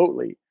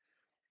remotely.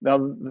 Now,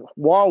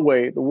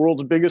 Huawei, the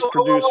world's biggest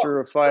producer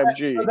of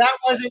 5G. So that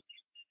wasn't.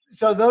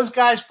 So those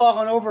guys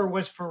falling over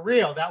was for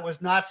real. That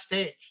was not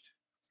staged.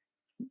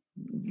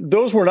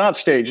 Those were not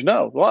staged.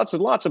 No, lots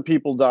of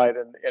people died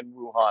in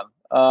Wuhan.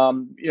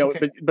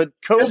 Okay. but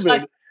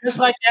COVID. Just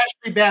like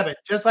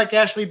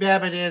Ashley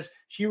Babbitt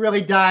she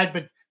really died,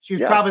 but she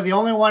was probably the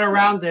only one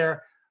around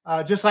there.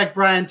 Just like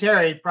Brian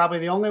Terry, probably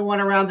the only one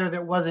around there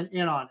that wasn't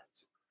in on it.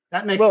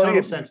 That makes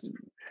total sense to me.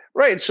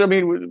 Right. So, I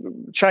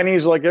mean,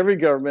 Chinese, like every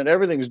government,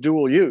 everything's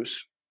dual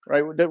use,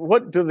 right?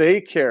 What do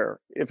they care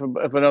if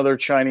another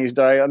Chinese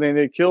die? I mean,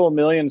 they kill 1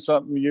 million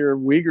something year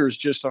Uyghurs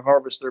just to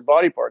harvest their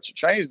body parts. The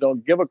Chinese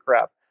don't give a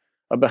crap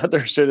about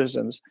their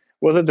citizens,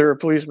 whether they're a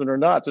policeman or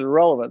not. It's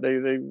irrelevant.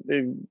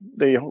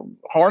 They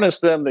harness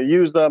them, they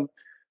use them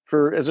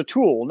as a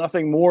tool,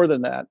 nothing more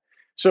than that.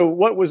 So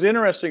what was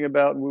interesting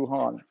about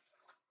Wuhan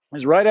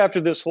is right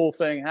after this whole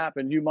thing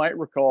happened, you might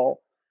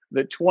recall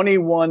that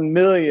 21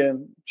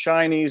 million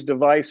Chinese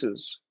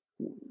devices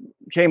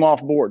came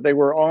off board. They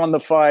were on the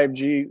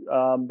 5G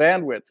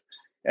bandwidth.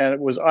 And it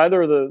was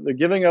either the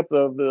giving up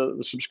the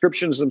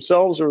subscriptions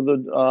themselves or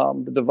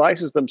the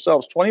devices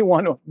themselves.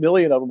 21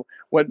 million of them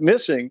went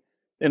missing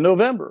in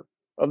November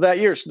of that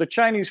year. So the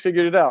Chinese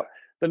figured it out.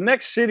 The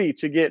next city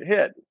to get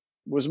hit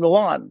was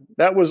Milan.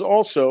 That was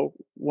also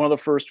one of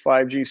the first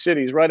 5G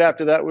cities. Right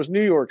after that was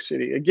New York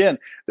City. Again,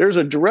 there's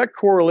a direct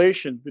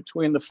correlation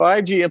between the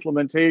 5G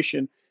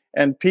implementation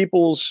and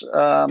people's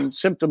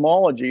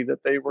symptomology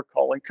that they were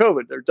calling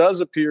COVID. There does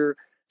appear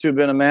to have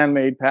been a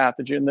man-made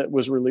pathogen that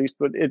was released,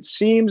 but it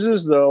seems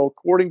as though,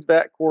 according to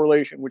that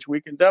correlation, which we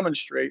can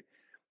demonstrate,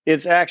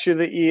 it's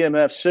actually the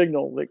EMF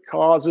signal that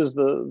causes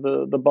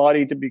the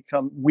body to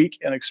become weak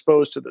and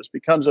exposed to this,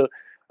 becomes a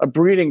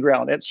breeding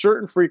ground at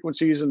certain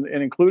frequencies, and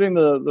including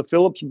the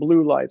Philips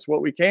blue lights.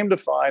 What we came to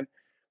find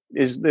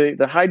is the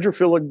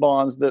hydrophilic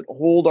bonds that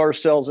hold our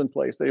cells in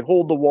place. They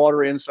hold the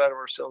water inside of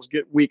our cells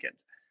get weakened.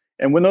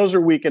 And when those are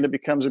weakened, it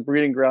becomes a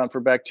breeding ground for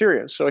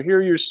bacteria. So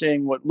here you're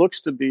seeing what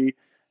looks to be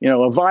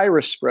a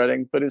virus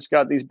spreading, but it's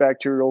got these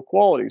bacterial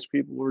qualities.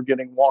 People were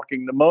getting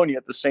walking pneumonia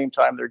at the same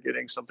time they're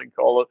getting something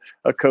called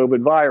a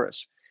COVID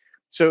virus.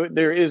 So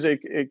there is a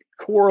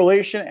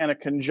correlation and a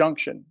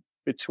conjunction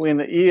between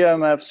the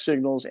EMF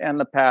signals and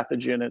the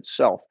pathogen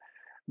itself.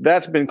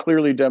 That's been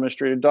clearly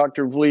demonstrated.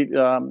 Dr. Vliet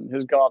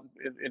has gone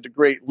into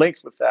great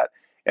lengths with that.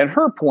 And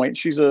her point,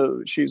 she's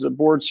a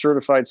board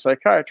certified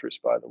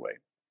psychiatrist, by the way,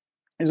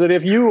 is that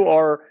if you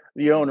are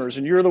the owners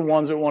and you're the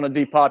ones that want to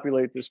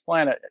depopulate this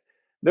planet,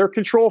 they're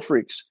control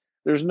freaks.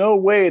 There's no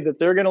way that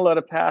they're going to let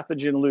a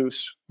pathogen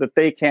loose that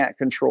they can't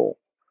control.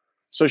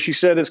 So she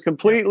said it's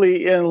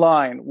completely in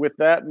line with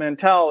that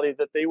mentality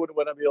that they would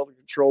want to be able to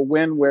control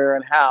when, where,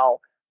 and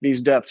how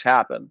these deaths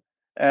happen.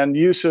 And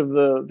use of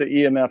the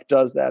EMF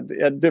does that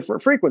at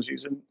different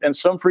frequencies. And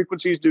some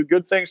frequencies do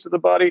good things to the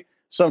body.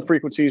 Some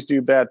frequencies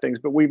do bad things.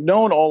 But we've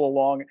known all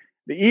along.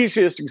 The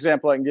easiest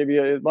example I can give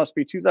you, it must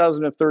be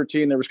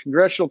 2013. There was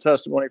congressional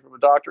testimony from a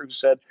doctor who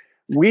said,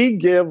 we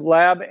give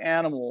lab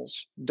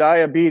animals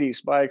diabetes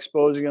by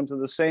exposing them to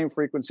the same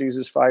frequencies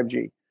as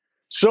 5G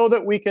so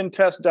that we can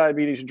test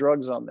diabetes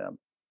drugs on them.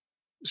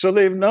 So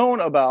they've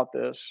known about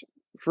this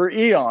for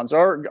eons.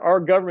 Our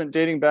government,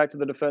 dating back to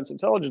the Defense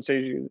Intelligence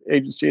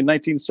Agency in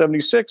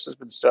 1976, has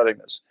been studying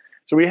this.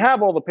 So we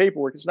have all the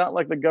paperwork. It's not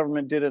like the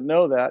government didn't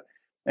know that.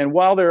 And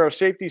while there are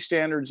safety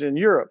standards in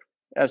Europe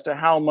as to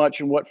how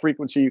much and what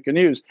frequency you can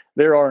use,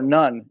 there are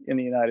none in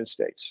the United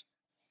States.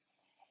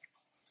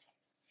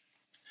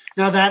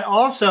 Now that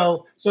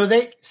also, so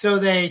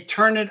they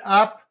turn it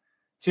up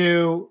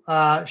to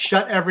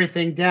shut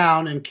everything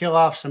down and kill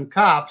off some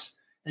cops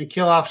and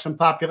kill off some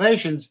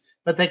populations,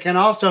 but they can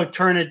also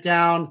turn it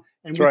down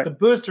and with the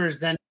boosters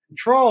then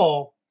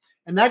control,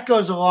 and that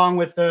goes along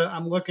with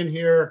I'm looking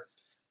here.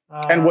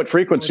 And what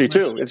frequency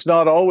too? It's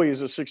not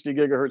always a 60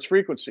 gigahertz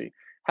frequency.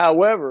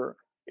 However,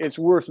 it's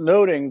worth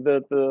noting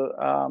that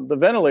the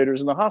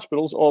ventilators in the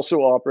hospitals also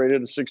operate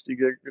at a 60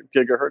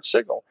 gigahertz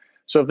signal.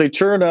 So if they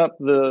turn up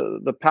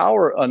the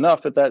power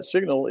enough at that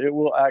signal, it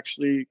will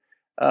actually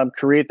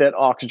create that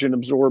oxygen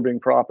absorbing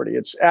property.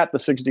 It's at the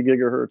 60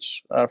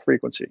 gigahertz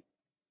frequency.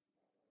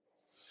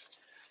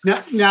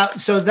 Now,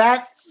 so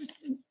that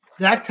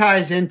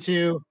ties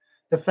into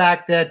the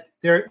fact that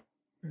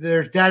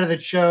there's data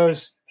that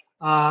shows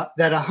that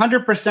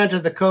 100%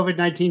 of the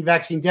COVID-19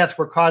 vaccine deaths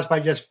were caused by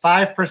just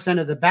 5%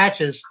 of the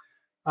batches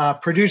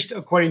produced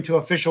according to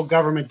official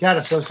government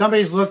data. So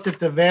somebody's looked at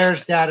the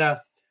VAERS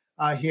data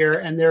here,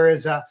 and there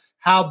is a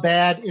how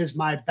bad is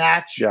my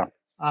batch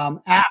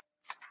app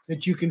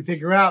that you can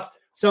figure out.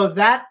 So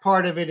that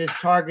part of it is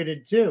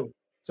targeted too.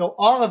 So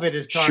all of it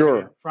is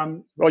targeted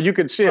from. Well, you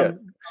can see it.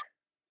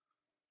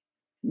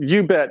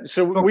 You bet.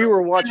 So we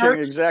were watching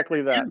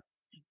exactly that.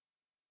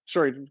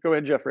 Sorry, go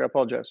ahead, Jeffrey. I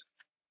apologize.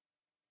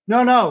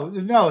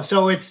 No.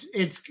 So it's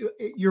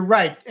you're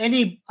right.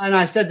 And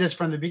I said this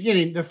from the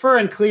beginning, the fur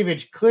and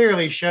cleavage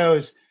clearly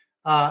shows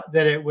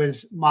that it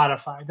was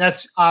modified.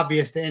 That's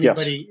obvious to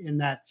anybody in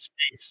that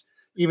space,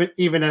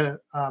 even a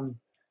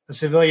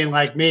civilian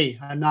like me,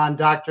 a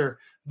non-doctor.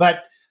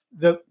 But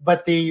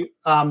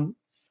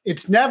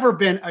it's never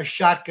been a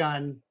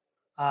shotgun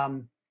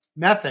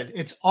method.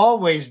 It's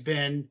always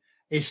been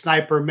a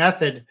sniper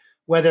method,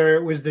 whether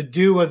it was the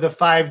dew of the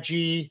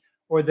 5G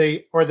or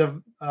the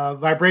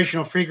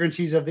vibrational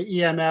frequencies of the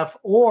EMF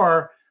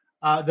or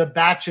the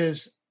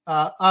batches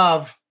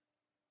of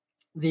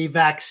the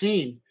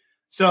vaccine.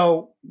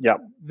 So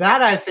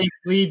that I think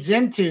leads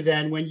into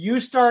then when you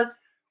start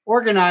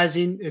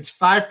organizing, it's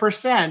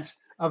 5%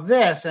 of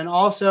this, and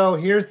also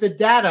here's the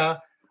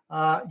data.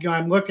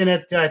 I'm looking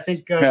at I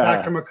think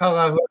Dr.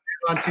 McCullough, who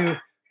went on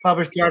to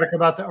publish the article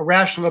about the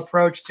irrational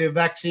approach to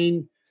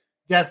vaccine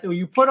death.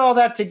 You put all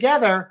that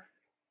together,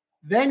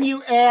 then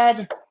you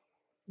add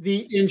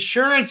the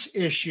insurance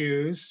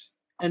issues,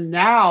 and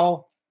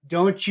now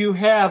don't you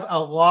have a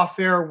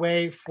lawfare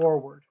way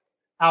forward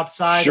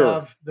outside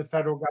of the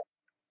federal government?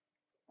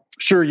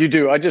 Sure, you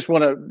do.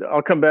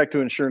 I'll come back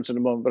to insurance in a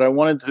moment, but I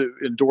wanted to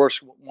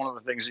endorse one of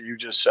the things that you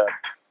just said.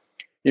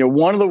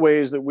 One of the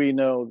ways that we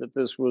know that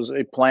this was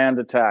a planned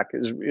attack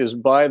is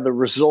by the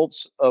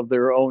results of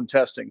their own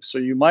testing. So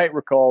you might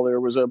recall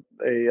there was a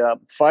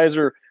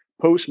Pfizer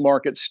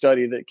post-market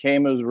study that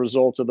came as a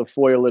result of the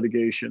FOIA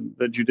litigation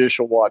that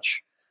Judicial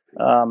Watch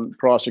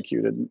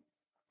prosecuted.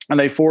 And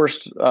they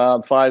forced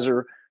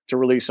Pfizer to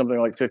release something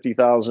like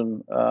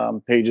 50,000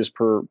 pages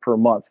per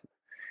month.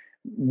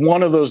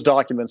 One of those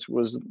documents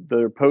was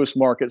the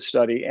post-market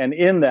study. And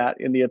in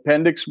the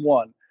Appendix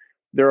 1,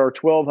 there are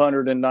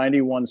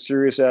 1,291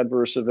 serious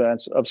adverse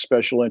events of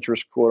special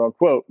interest, quote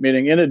unquote,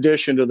 meaning in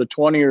addition to the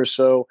 20 or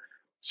so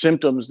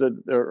symptoms that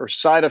or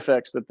side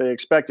effects that they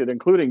expected,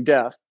 including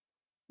death,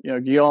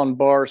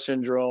 Guillain-Barré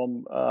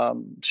syndrome,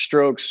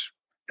 strokes,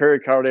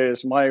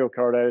 pericarditis,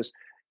 myocarditis.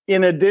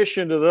 In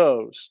addition to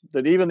those,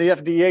 that even the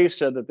FDA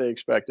said that they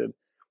expected,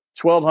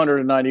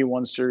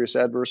 1,291 serious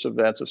adverse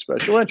events of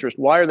special interest.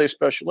 Why are they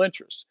special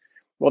interest?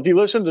 Well, if you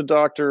listen to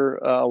Dr.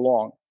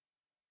 Long,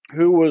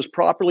 who was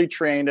properly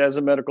trained as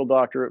a medical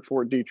doctor at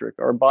Fort Detrick,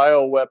 our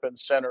bioweapons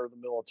center of the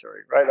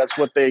military, right? That's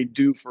what they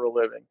do for a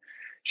living.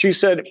 She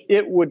said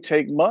it would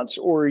take months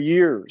or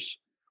years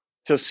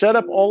to set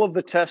up all of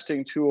the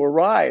testing to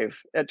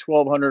arrive at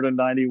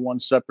 1,291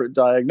 separate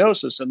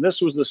diagnoses. And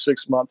this was the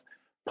 6-month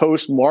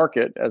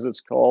post-market, as it's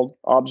called,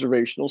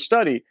 observational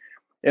study.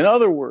 In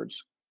other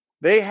words,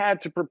 they had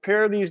to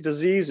prepare these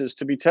diseases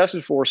to be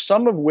tested for,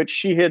 some of which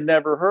she had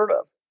never heard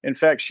of. In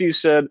fact, she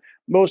said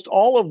most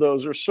all of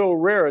those are so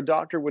rare, a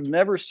doctor would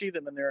never see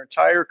them in their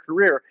entire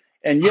career.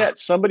 And yet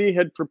somebody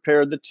had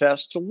prepared the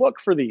test to look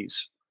for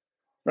these,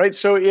 right?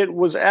 So it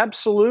was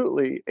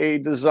absolutely a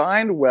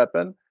designed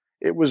weapon.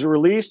 It was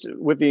released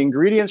with the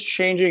ingredients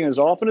changing as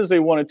often as they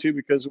wanted to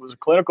because it was a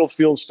clinical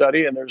field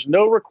study, and there's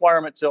no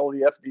requirement to tell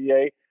the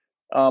FDA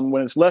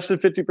when it's less than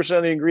 50%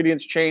 of the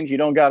ingredients change, you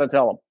don't got to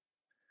tell them.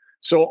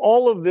 So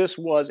all of this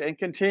was and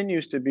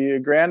continues to be a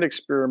grand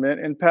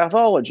experiment in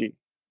pathology.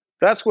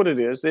 That's what it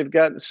is. They've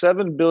got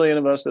 7 billion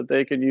of us that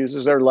they can use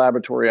as their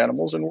laboratory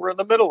animals, and we're in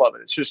the middle of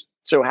it. It just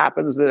so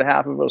happens that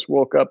half of us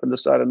woke up and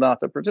decided not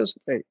to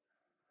participate.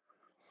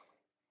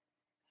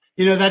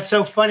 That's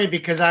so funny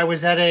because I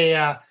was at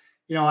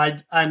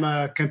I'm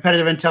a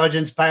competitive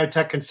intelligence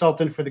biotech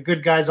consultant for the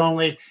good guys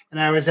only, and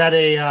I was at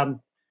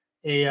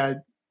a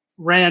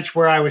ranch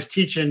where I was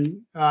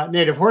teaching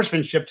native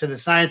horsemanship to the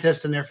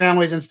scientists and their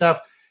families and stuff.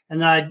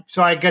 And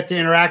I get to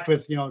interact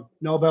with,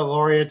 Nobel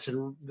laureates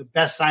and the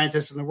best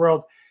scientists in the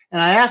world.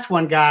 And I asked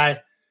one guy,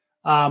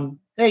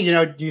 hey,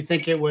 do you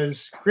think it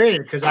was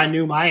created? Because I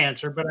knew my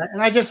answer, but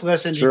I just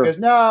listened. Sure. He goes,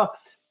 no.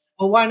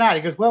 Well, why not?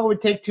 He goes, well, it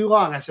would take too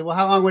long. I said, well,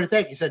 how long would it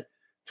take? He said,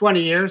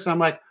 20 years. I'm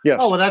like, yes.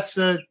 Oh, well, that's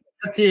the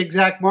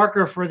exact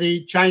marker for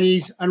the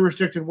Chinese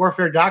unrestricted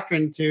warfare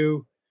doctrine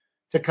to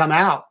come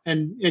out.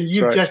 And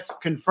you've just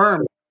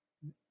confirmed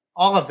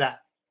all of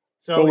that.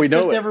 So it's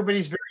just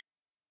everybody's very.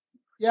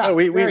 Yeah,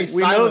 we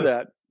know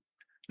that.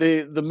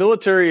 The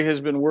military has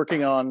been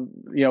working on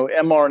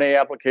mRNA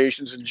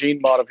applications and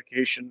gene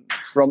modification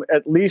from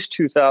at least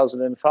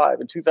 2005.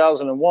 In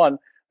 2001,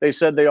 they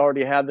said they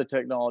already had the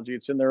technology.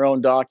 It's in their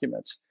own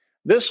documents.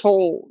 This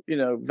whole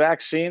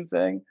vaccine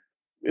thing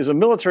is a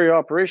military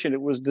operation.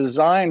 It was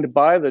designed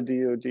by the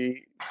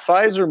DoD.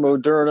 Pfizer,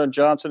 Moderna,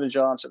 Johnson &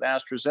 Johnson,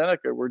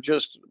 AstraZeneca were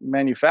just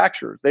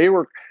manufacturers. They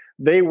were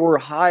They were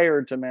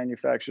hired to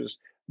manufacture this.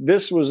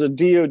 This was a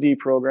DoD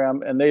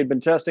program, and they had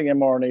been testing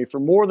mRNA for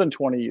more than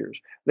 20 years.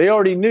 They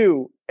already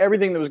knew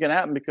everything that was going to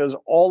happen because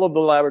all of the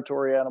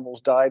laboratory animals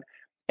died.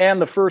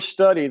 And the first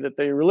study that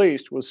they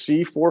released was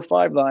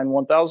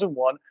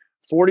C459-1001,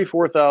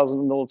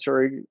 44,000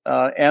 military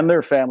and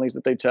their families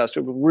that they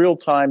tested with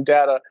real-time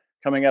data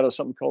coming out of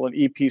something called an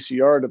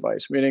ePCR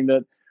device, meaning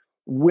that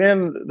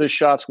when the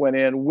shots went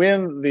in,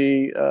 when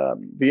the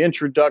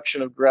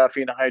introduction of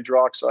graphene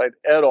hydroxide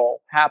et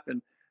al.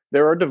 Happened,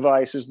 there are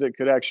devices that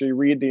could actually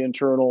read the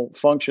internal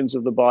functions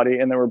of the body,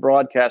 and they were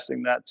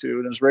broadcasting that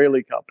to an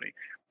Israeli company.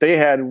 They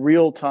had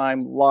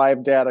real-time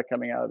live data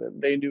coming out of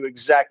it. They knew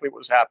exactly what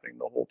was happening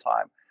the whole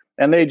time.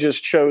 And they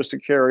just chose to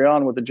carry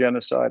on with the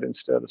genocide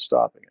instead of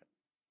stopping it.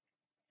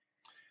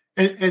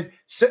 And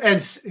so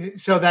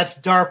that's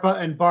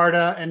DARPA and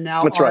BARDA and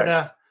now That's ARDA.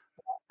 Right.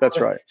 That's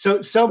right. So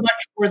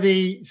much for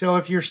so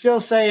if you're still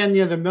saying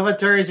the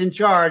military is in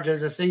charge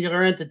as a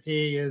singular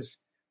entity is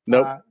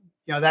nope.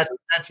 That's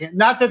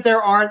not that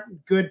there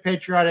aren't good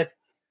patriotic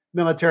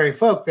military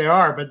folk. They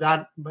are, but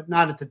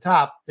not at the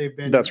top. They've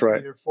been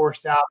either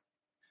forced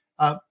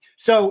out.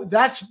 So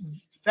that's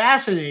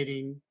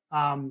fascinating.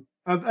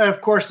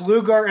 Of course,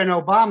 Lugar and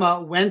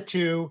Obama went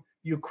to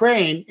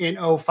Ukraine in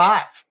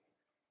 2005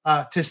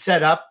 to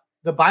set up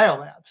the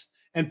biolabs.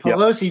 And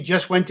Pelosi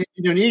just went to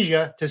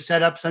Indonesia to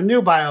set up some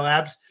new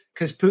biolabs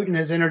because Putin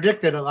has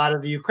interdicted a lot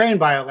of the Ukraine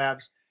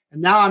biolabs.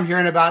 And now I'm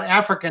hearing about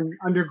African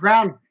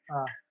underground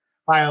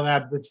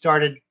biolab that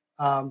started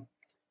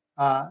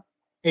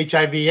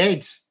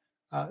HIV/AIDS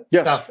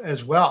stuff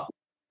as well.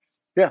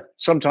 Yeah,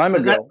 some time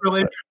ago. That's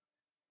really interesting.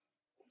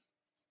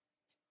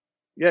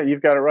 Yeah,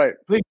 you've got it right.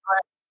 Please.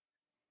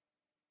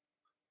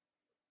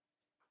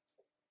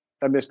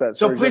 I missed that.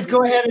 So please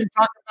go ahead and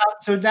talk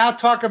about. So now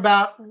talk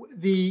about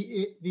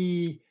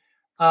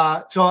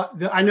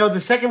I know the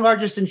second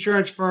largest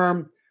insurance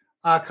firm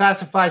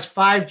classifies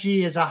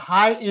 5G as a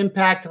high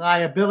impact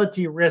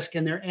liability risk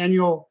in their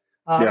annual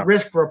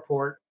risk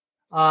report,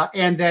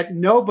 and that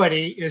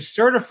nobody is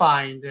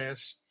certifying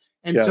this.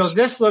 And so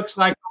this looks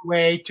like a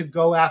way to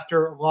go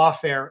after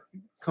lawfare,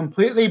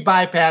 completely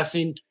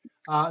bypassing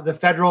the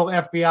federal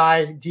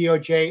FBI,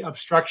 DOJ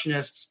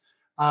obstructionists.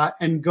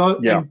 And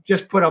and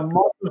just put a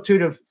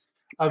multitude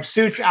of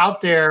suits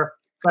out there.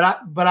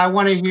 But I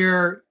want to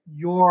hear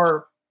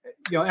your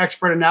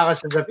expert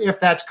analysis of if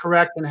that's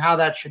correct and how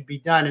that should be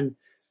done. And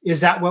is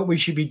that what we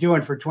should be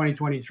doing for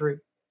 2023?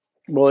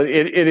 Well,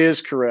 it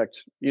is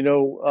correct.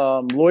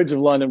 Lloyd's of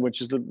London, which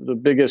is the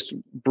biggest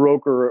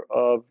broker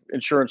of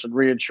insurance and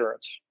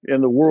reinsurance in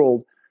the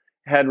world,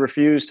 had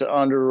refused to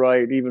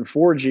underwrite even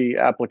 4G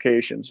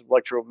applications,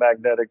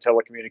 electromagnetic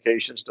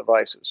telecommunications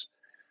devices.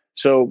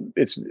 So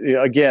it's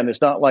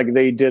not like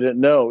they didn't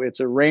know.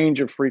 It's a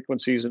range of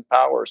frequencies and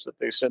powers that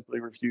they simply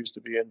refuse to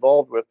be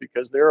involved with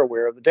because they're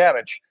aware of the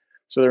damage.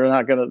 So they're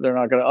not going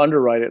to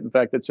underwrite it. In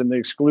fact, it's in the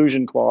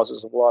exclusion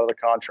clauses of a lot of the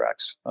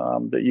contracts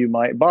that you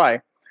might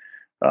buy.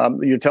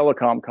 Your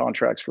telecom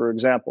contracts, for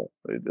example,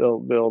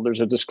 there's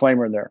a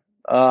disclaimer in there.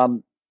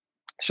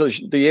 So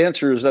the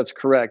answer is that's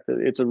correct.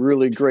 It's a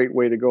really great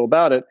way to go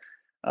about it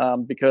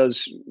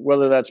because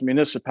whether that's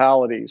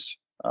municipalities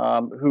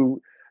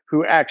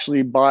who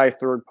actually buy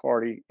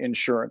third-party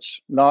insurance.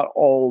 Not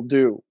all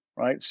do,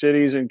 right?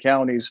 Cities and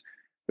counties,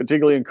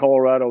 particularly in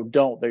Colorado,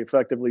 don't. They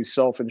effectively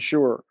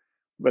self-insure.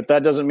 But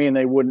that doesn't mean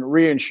they wouldn't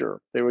reinsure.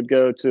 They would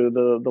go to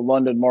the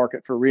London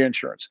market for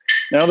reinsurance.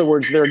 In other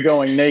words, they're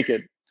going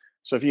naked.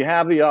 So if you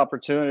have the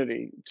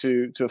opportunity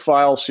to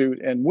file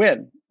suit and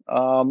win,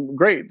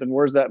 great. Then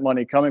where's that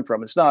money coming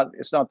from? It's not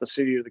the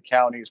city or the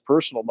county's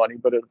personal money,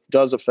 but it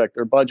does affect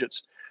their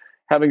budgets.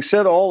 Having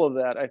said all of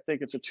that, I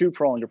think it's a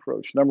two-pronged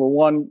approach. Number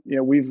one,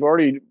 we've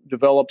already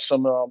developed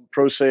some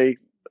pro se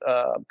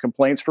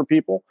complaints for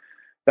people.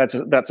 That's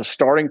a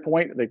starting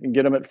point. They can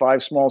get them at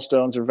 5 small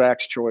stones or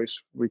Vax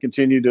Choice. We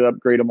continue to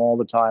upgrade them all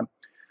the time.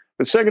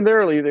 But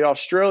secondarily, the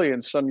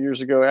Australians some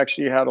years ago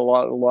actually had a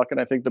lot of luck,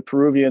 and I think the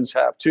Peruvians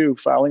have too,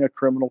 filing a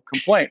criminal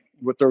complaint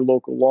with their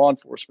local law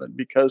enforcement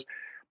because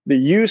the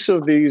use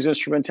of these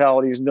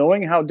instrumentalities,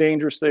 knowing how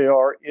dangerous they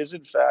are, is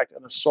in fact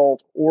an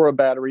assault or a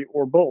battery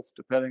or both,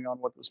 depending on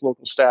what this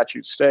local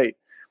statutes state.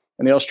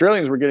 And the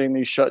Australians were getting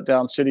these shut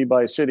down city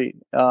by city.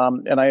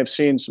 And I have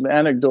seen some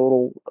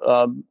anecdotal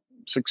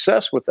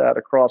success with that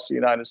across the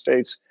United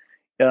States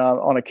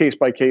on a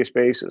case-by-case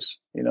basis.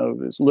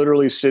 It's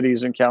literally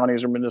cities and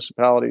counties or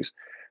municipalities.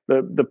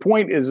 The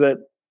point is that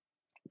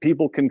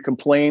people can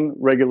complain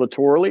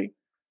regulatorily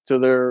to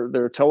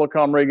their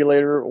telecom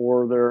regulator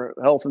or their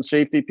health and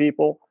safety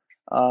people.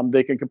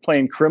 They can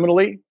complain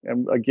criminally.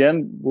 And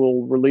again,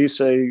 we'll release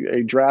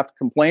a draft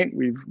complaint.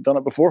 We've done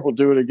it before. We'll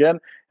do it again.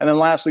 And then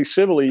lastly,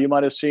 civilly, you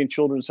might have seen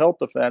Children's Health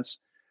Defense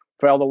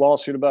filed a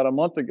lawsuit about a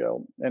month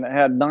ago, and it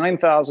had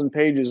 9,000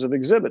 pages of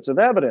exhibits of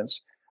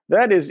evidence.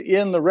 That is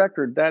in the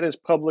record. That is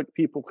public.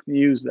 People can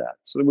use that.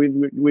 So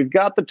we've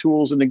got the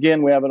tools. And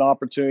again, we have an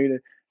opportunity to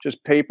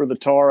just paper the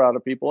tar out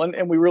of people.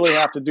 And we really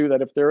have to do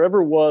that. If there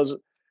ever was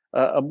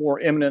a more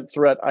imminent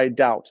threat, I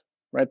doubt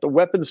right? The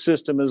weapons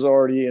system is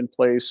already in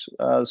place.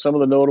 Some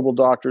of the notable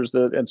doctors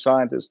and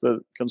scientists that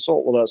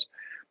consult with us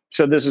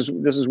said this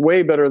is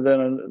way better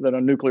than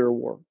a nuclear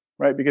war,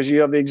 right? Because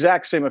you have the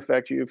exact same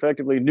effect. You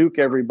effectively nuke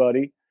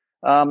everybody,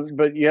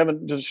 but you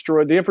haven't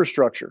destroyed the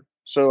infrastructure.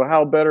 So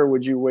how better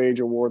would you wage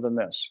a war than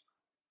this?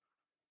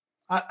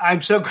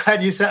 I'm so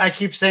glad you said. I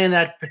keep saying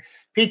that.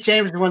 Pete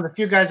James is one of the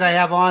few guys I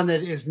have on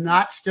that is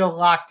not still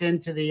locked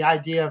into the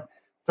idea of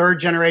third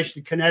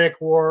generation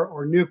kinetic war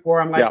or nuke war.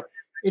 I'm like,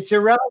 it's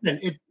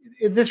irrelevant.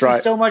 This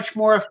is so much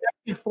more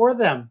effective for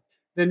them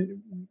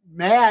than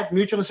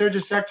mutual assured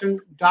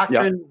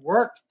doctrine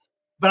worked.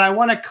 But I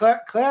want to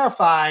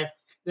clarify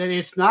that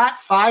it's not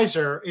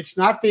Pfizer, it's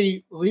not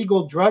the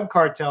legal drug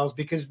cartels,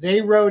 because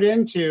they wrote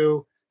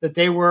into that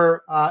they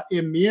were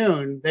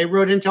immune. They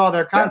wrote into all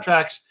their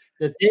contracts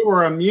that they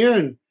were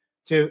immune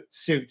to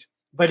suit.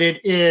 But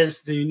it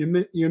is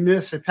the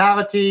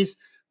municipalities,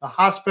 the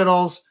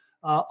hospitals,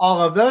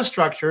 all of those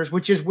structures,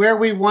 which is where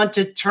we want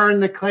to turn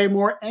the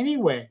claymore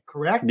anyway,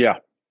 correct? Yeah,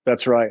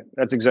 that's right.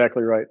 That's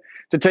exactly right.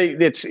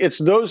 It's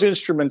those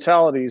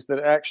instrumentalities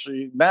that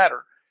actually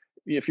matter.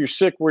 If you're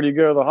sick, where do you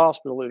go to the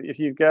hospital? If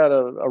you've got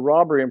a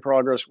robbery in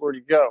progress, where do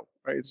you go?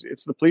 Right?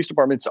 It's the police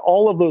department. It's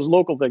all of those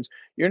local things.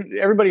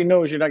 Everybody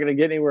knows you're not going to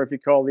get anywhere if you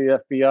call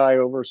the FBI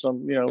over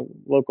some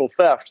local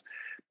theft.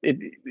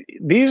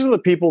 These are the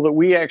people that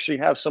we actually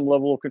have some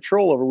level of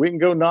control over. We can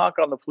go knock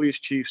on the police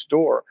chief's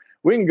door.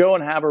 We can go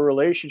and have a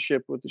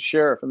relationship with the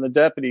sheriff and the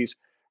deputies.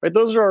 Right?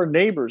 Those are our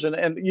neighbors.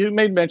 And you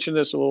made mention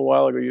this a little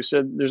while ago. You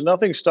said there's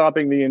nothing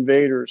stopping the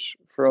invaders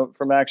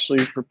from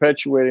actually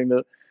perpetuating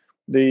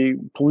the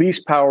police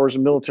powers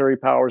and military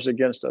powers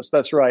against us.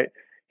 That's right.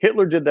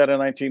 Hitler did that in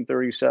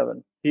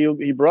 1937.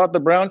 He brought the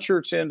brown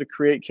shirts in to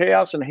create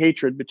chaos and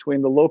hatred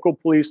between the local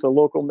police, the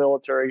local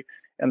military,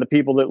 and the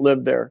people that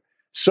lived there,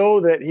 so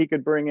that he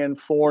could bring in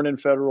foreign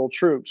and federal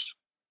troops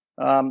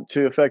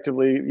to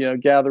effectively,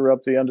 gather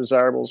up the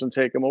undesirables and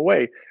take them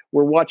away.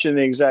 We're watching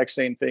the exact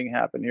same thing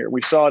happen here.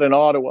 We saw it in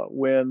Ottawa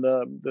when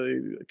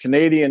the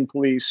Canadian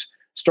police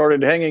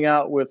started hanging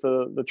out with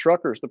the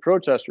truckers, the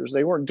protesters.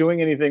 They weren't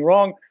doing anything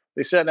wrong.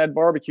 They sat and had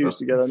barbecues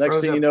together. Next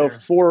thing you know,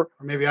 or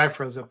maybe I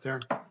froze up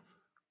there. I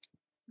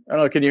don't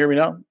know. Can you hear me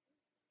now?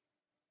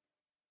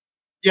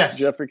 Yes.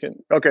 Jeffrey can.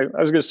 Okay.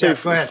 I was going to say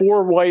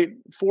four white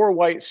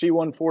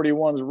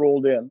C-141s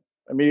rolled in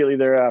immediately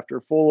thereafter,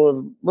 full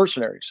of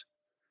mercenaries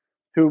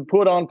who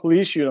put on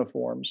police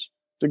uniforms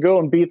to go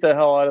and beat the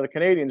hell out of the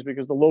Canadians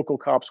because the local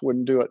cops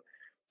wouldn't do it.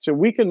 So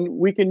we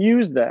can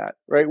use that,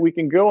 right? We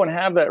can go and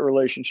have that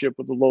relationship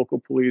with the local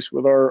police,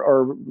 with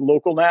our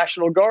local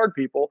National Guard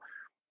people.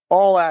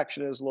 All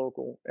action is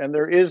local, and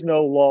there is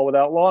no law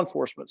without law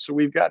enforcement. So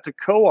we've got to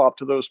co-opt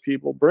to those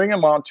people, bring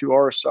them onto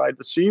our side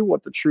to see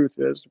what the truth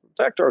is, to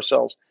protect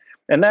ourselves.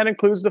 And that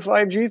includes the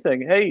 5G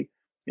thing. Hey,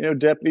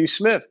 Deputy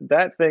Smith,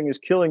 that thing is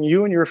killing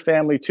you and your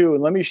family too.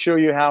 And let me show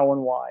you how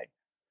and why.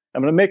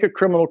 I'm going to make a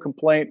criminal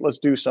complaint. Let's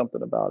do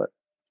something about it.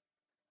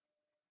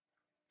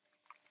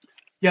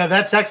 Yeah,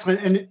 that's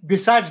excellent. And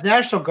besides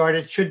National Guard,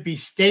 it should be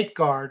State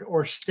Guard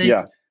or State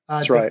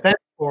Defense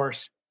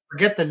Force.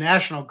 Forget the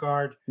National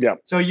Guard. Yeah.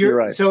 So you're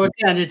right. So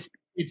again, it's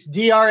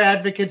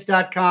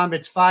dradvocates.com.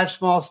 It's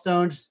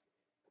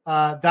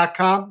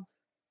 5smallstones.com.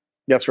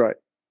 That's right.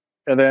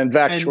 And then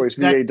Choice,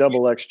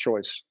 VAXX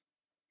Choice.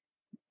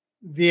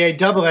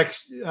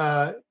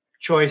 VAXX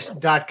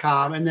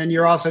choice.com. And then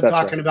you're also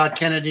talking about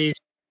Kennedy's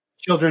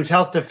Children's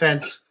Health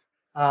Defense.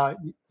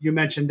 You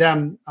mentioned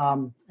them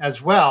as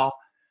well.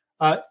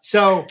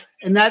 So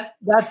that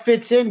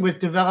fits in with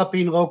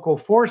developing local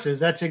forces.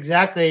 That's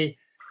exactly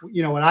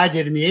what I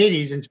did in the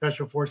 80s in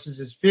Special Forces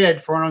is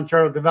FID, Foreign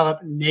Ontario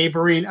developed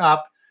neighboring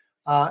up,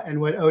 and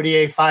what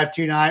ODA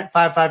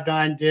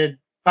 559 did,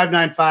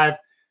 595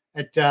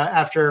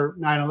 after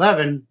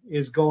 9/11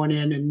 is going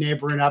in and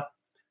neighboring up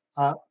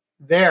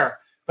there.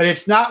 But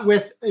it's not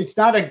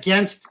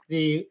against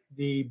the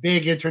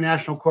big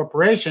international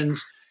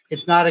corporations.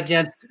 It's not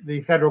against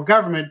the federal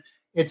government.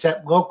 It's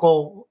at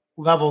local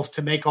levels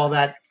to make all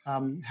that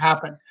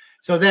happen.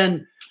 So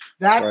then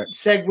that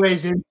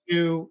segues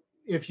into,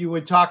 if you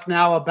would talk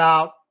now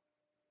about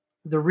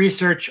the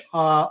research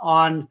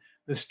on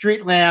the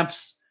street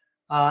lamps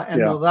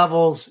and the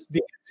levels,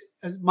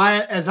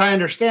 as I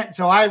understand.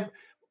 So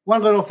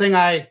one little thing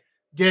I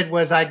did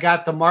was I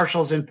got the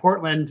marshals in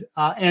Portland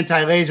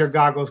anti-laser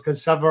goggles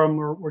because some of them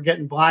were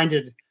getting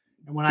blinded.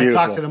 And when I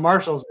talked to the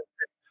marshals,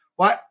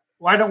 why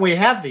don't we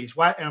have these?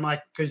 Why? And I'm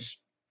like, because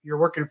you're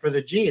working for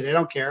the G. They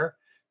don't care.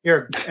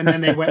 Here. And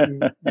then they went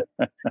and got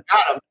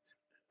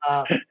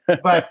them.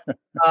 But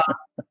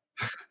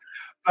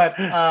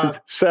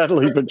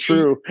sadly, but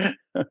true.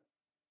 No,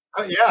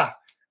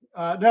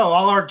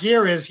 all our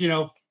gear is,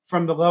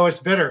 from the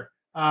lowest bidder.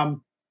 But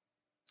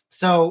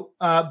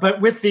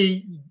with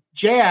the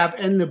jab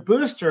and the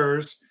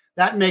boosters,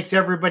 that makes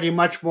everybody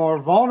much more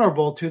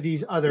vulnerable to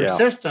these other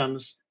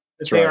systems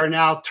that they are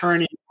now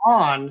turning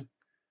on.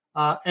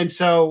 And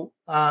so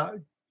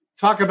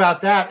talk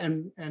about that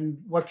and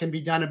what can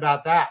be done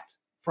about that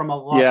from a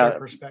lawfare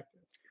perspective.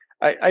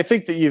 I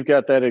think that you've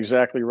got that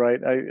exactly right.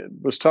 I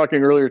was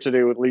talking earlier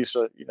today with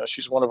Lisa.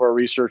 She's one of our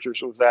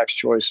researchers with Vax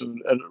Choice,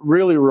 and a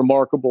really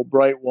remarkable,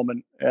 bright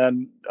woman.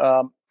 And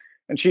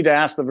she'd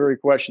asked the very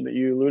question that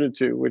you alluded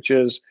to, which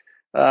is,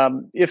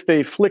 if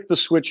they flick the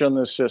switch on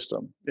this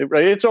system,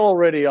 it's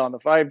already on. The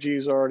 5G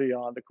is already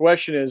on. The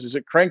question is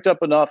it cranked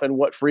up enough, and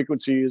what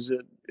frequency is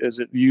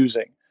it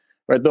using?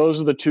 Right.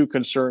 Those are the two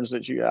concerns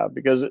that you have,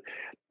 because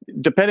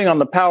depending on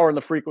the power and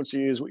the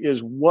frequency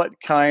is what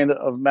kind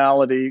of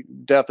malady,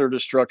 death, or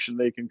destruction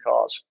they can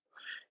cause.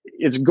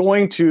 It's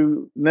going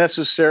to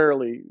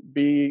necessarily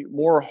be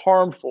more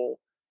harmful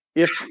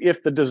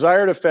if the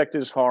desired effect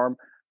is harm.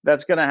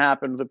 That's going to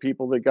happen to the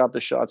people that got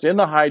the shots. In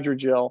the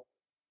hydrogel,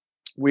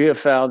 we have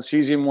found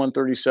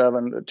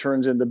cesium-137 that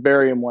turns into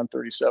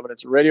barium-137.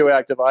 It's a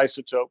radioactive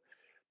isotope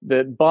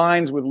that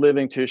binds with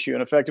living tissue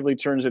and effectively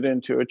turns it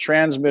into a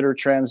transmitter,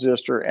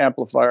 transistor,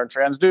 amplifier, and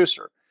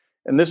transducer.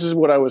 And this is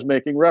what I was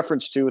making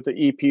reference to with the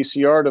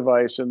EPCR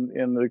device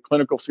in the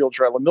clinical field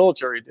trial the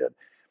military did,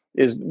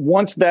 is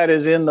once that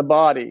is in the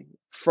body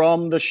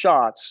from the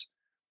shots,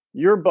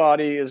 your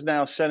body is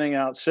now sending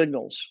out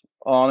signals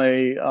on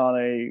a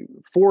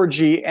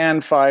 4G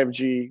and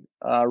 5G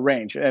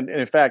range, and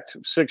in fact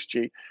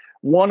 6G.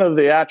 One of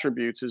the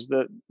attributes is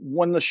that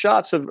when the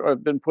shots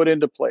have been put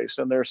into place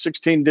and their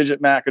 16-digit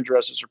MAC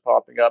addresses are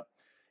popping up,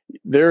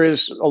 there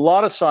is a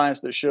lot of science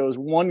that shows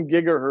 1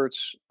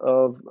 gigahertz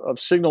of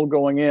signal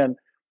going in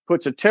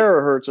puts a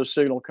terahertz of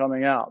signal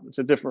coming out. It's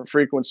a different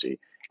frequency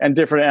and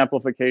different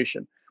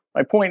amplification.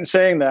 My point in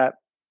saying that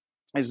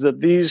is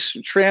that these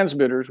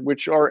transmitters,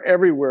 which are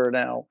everywhere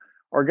now,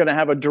 are going to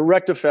have a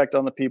direct effect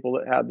on the people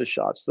that had the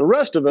shots. The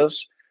rest of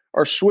us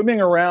are swimming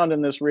around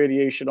in this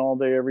radiation all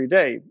day, every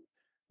day.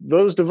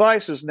 Those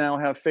devices now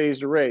have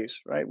phased arrays,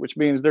 right? Which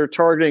means they're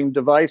targeting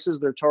devices,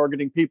 they're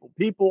targeting people.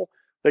 People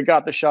that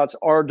got the shots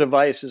are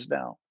devices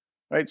now,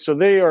 right? So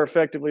they are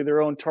effectively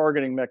their own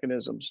targeting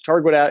mechanisms,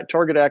 target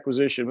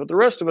acquisition. But the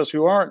rest of us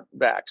who aren't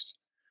vaxxed,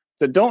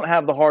 that don't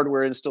have the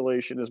hardware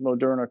installation, as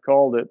Moderna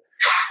called it,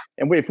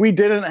 and if we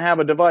didn't have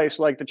a device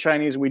like the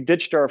Chinese, we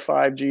ditched our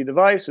 5G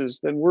devices,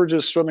 then we're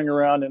just swimming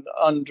around in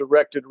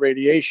undirected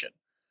radiation,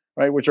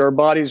 right? Which our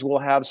bodies will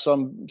have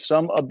some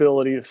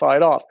ability to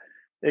fight off.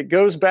 It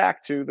goes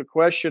back to the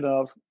question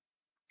of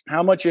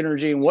how much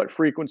energy and what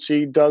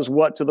frequency does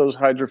what to those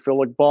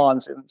hydrophilic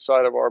bonds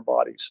inside of our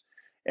bodies.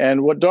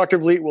 And what Dr.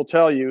 Vliet will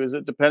tell you is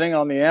that depending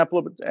on the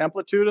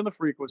amplitude and the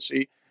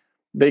frequency,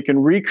 they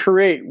can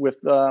recreate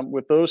with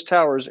those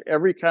towers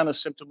every kind of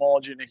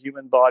symptomology in a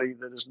human body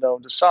that is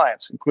known to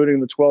science, including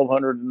the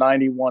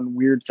 1,291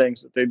 weird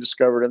things that they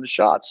discovered in the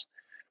shots.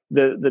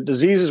 The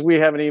diseases we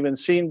haven't even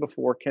seen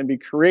before can be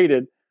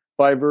created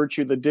by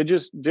virtue of the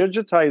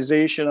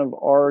digitization of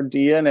our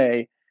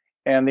DNA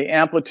and the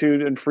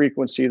amplitude and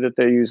frequency that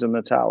they use in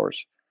the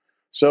towers.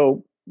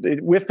 So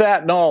with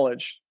that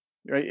knowledge,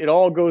 right, it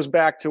all goes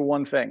back to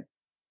one thing.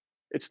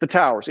 It's the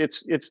towers.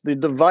 It's the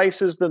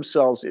devices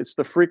themselves. It's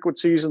the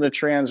frequencies and the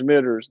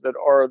transmitters that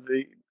are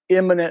the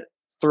imminent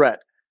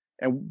threat.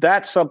 And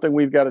that's something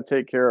we've got to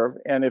take care of.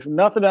 And if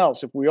nothing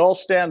else, if we all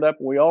stand up,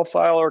 we all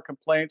file our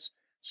complaints,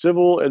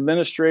 civil,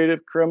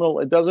 administrative, criminal,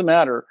 it doesn't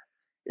matter.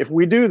 If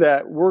we do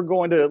that, we're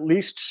going to at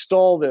least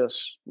stall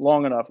this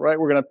long enough, right?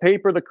 We're going to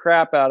paper the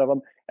crap out of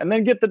them and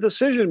then get the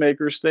decision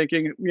makers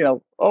thinking,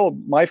 oh,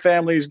 my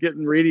family's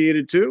getting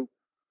radiated too.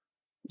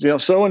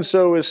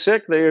 So-and-so is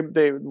sick.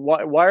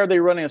 Why are they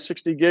running a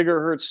 60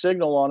 gigahertz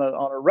signal on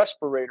a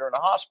respirator in a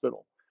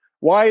hospital?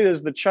 Why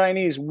does the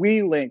Chinese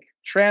WeLink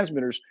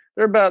transmitters,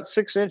 they're about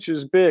 6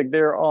 inches big.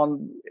 They're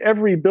on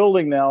every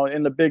building now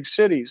in the big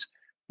cities.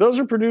 Those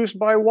are produced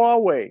by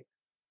Huawei.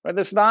 Right?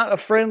 That's not a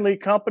friendly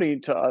company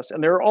to us.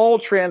 And they're all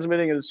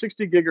transmitting a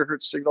 60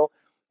 gigahertz signal,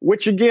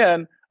 which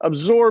again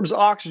absorbs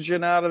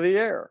oxygen out of the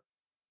air.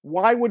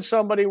 Why would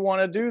somebody want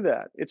to do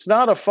that? It's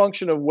not a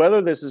function of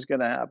whether this is going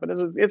to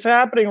happen. It's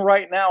happening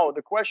right now.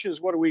 The question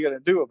is, what are we going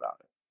to do about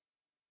it?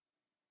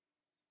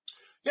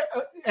 Yeah,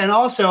 and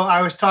also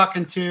I was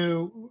talking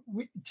to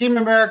Team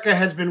America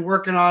has been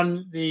working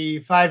on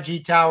the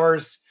 5G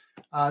towers.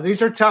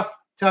 These are tough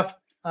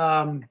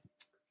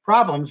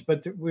problems,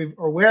 but we're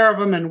aware of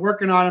them and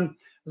working on them.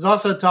 I was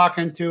also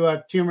talking to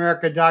a Team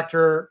America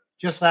doctor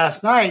just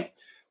last night,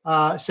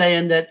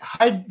 saying that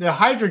the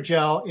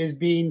hydrogel is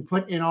being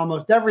put in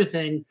almost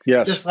everything,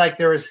 yes, just like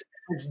there's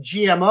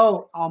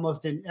GMO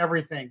almost in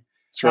everything.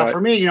 That's right. For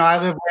me, I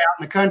live way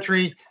out in the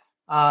country.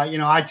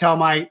 I tell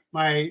my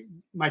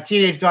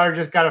teenage daughter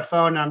just got a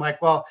phone, and I'm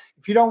like, well,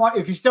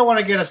 if you still want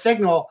to get a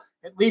signal,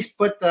 at least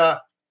put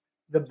the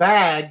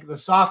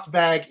soft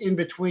bag in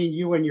between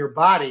you and your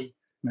body.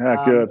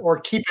 Yeah, good. Or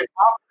keep it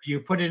off of you,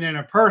 put it in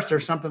a purse or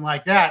something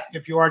like that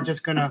if you aren't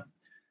just going to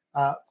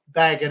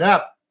bag it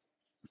up.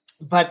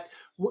 But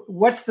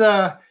what's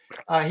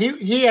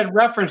he had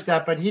referenced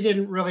that, but he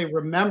didn't really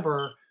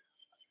remember.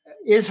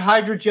 Is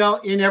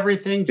hydrogel in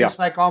everything, just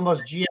like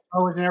almost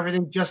GMO is in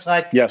everything, just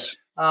like yes,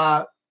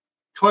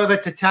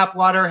 toilet to tap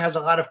water has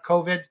a lot of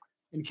COVID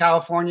in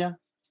California?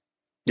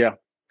 Yeah.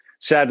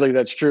 Sadly,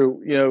 that's true.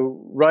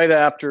 Right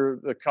after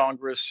the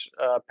Congress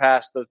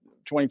passed the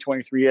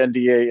 2023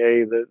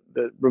 NDAA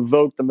that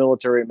revoked the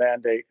military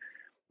mandate,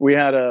 we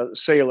had a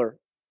sailor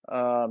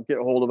get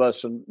a hold of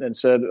us and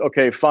said,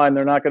 okay, fine,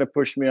 they're not going to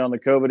push me on the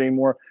COVID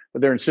anymore,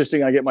 but they're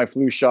insisting I get my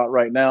flu shot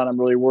right now, and I'm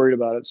really worried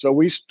about it. So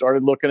we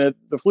started looking at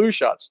the flu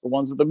shots, the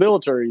ones that the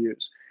military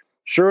use.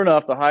 Sure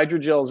enough, the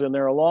hydrogel's in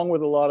there, along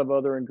with a lot of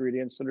other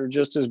ingredients that are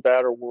just as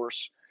bad or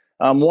worse,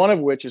 one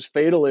of which is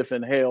fatal if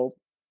inhaled.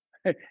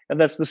 And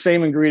that's the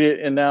same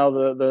ingredient in now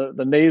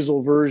the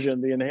nasal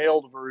version, the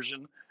inhaled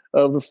version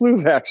of the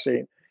flu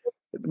vaccine.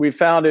 We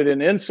found it in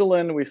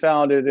insulin. We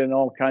found it in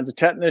all kinds of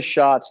tetanus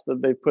shots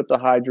that they've put the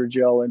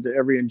hydrogel into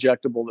every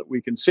injectable that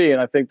we can see. And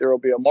I think there will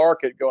be a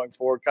market going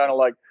forward, kind of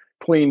like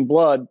clean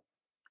blood.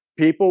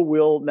 People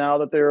will, now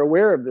that they're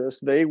aware of this,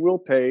 they will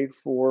pay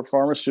for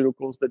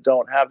pharmaceuticals that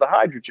don't have the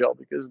hydrogel,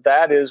 because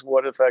that is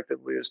what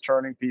effectively is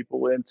turning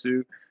people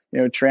into,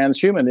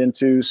 transhuman,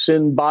 into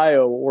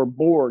synbio or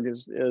Borg,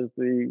 as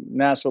the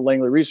NASA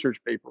Langley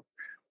research paper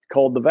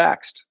called the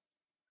Vaxxed.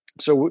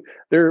 So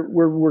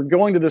we're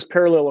going to this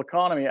parallel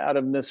economy out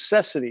of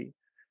necessity,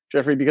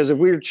 Jeffrey, because if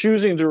we're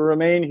choosing to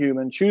remain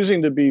human,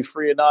 choosing to be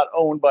free and not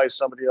owned by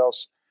somebody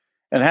else,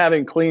 and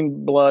having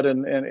clean blood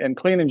and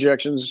clean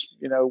injections,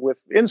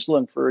 with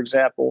insulin, for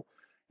example,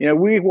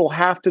 we will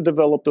have to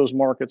develop those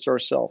markets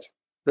ourselves.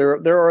 There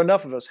are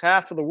enough of us.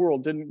 Half of the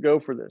world didn't go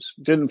for this,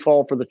 didn't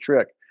fall for the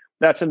trick.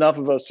 That's enough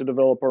of us to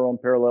develop our own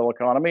parallel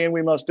economy, and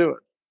we must do it.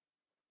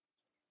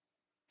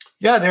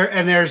 Yeah,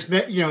 there's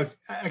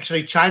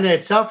actually China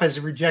itself has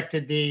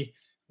rejected the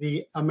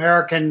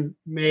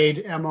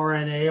American-made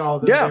mRNA,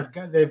 although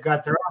they've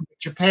got their own.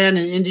 Japan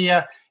and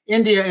India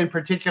in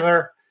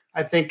particular,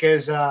 I think,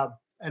 is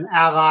an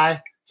ally,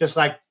 just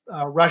like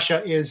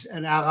Russia is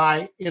an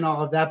ally in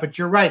all of that. But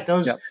you're right;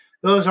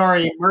 those are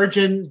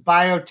emergent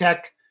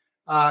biotech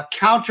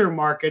counter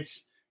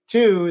markets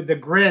to the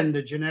GRIN,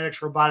 the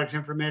genetics, robotics,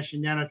 information,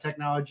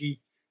 nanotechnology,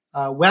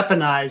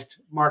 weaponized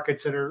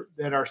markets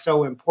that are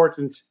so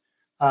important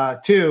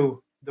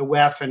to the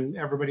WEF and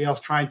everybody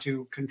else trying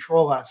to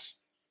control us.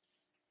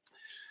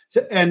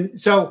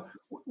 So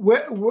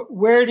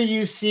where do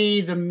you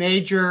see the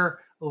major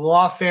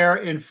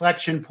lawfare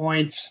inflection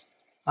points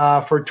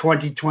for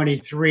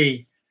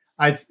 2023?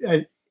 I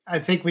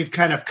think we've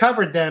kind of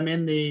covered them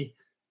in the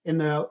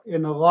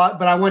law,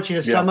 but I want you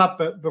to sum up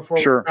before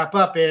we wrap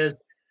up. Is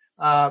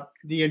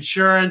the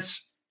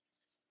insurance,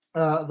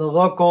 the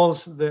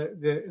locals,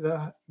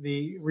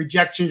 the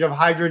rejections of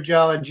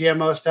hydrogel and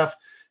GMO stuff?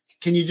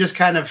 Can you just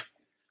kind of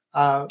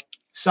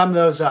sum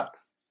those up?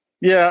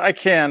 Yeah, I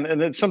can.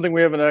 And it's something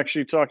we haven't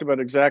actually talked about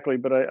exactly,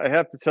 but I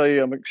have to tell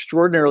you, I'm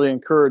extraordinarily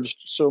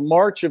encouraged. So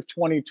March of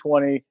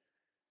 2020,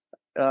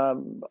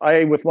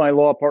 I, with my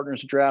law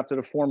partners, drafted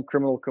a formal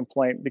criminal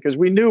complaint because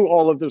we knew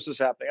all of this was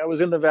happening. I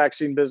was in the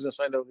vaccine business.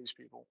 I know these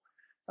people.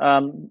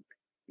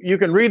 You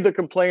can read the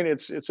complaint.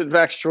 It's at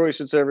Vax Choice.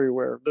 It's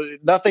everywhere.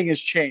 Nothing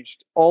has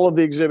changed. All of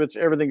the exhibits,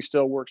 everything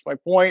still works. My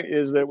point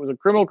is that it was a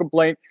criminal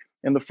complaint.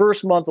 In the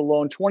first month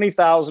alone,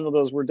 20,000 of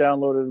those were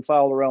downloaded and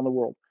filed around the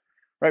world.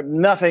 Right?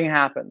 Nothing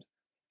happened.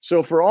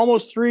 So for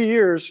almost 3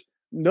 years,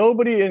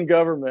 nobody in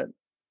government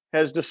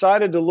has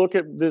decided to look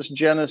at this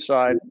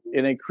genocide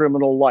in a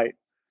criminal light,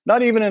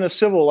 not even in a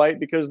civil light,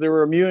 because there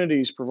were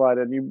immunities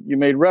provided. You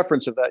made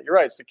reference of that. You're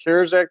right. It's the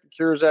CARES Act,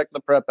 and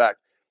the PrEP Act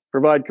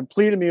provide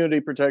complete immunity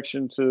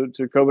protection to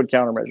COVID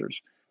countermeasures.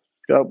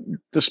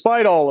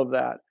 Despite all of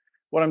that,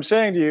 what I'm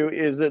saying to you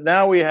is that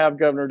now we have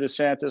Governor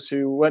DeSantis,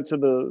 who went to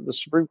the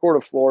Supreme Court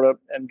of Florida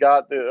and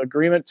got the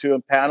agreement to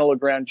impanel a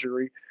grand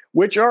jury,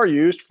 which are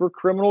used for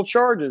criminal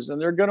charges.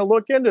 And they're going to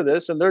look into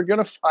this, and they're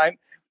going to find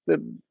that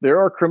there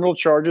are criminal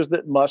charges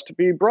that must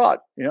be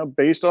brought,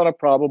 based on a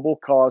probable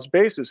cause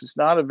basis. It's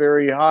not a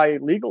very high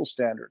legal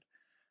standard.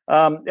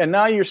 And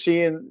now you're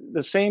seeing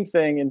the same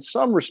thing in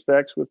some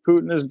respects with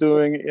Putin is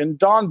doing in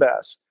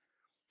Donbass.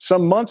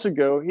 Some months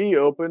ago, he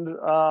opened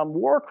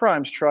war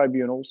crimes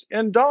tribunals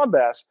in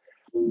Donbass.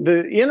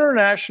 The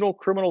international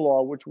criminal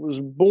law, which was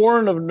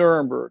born of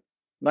Nuremberg,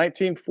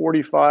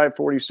 1945,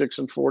 46,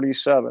 and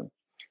 47,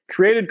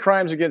 created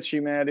crimes against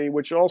humanity,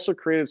 which also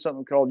created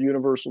something called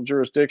universal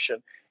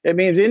jurisdiction. It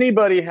means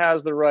anybody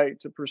has the right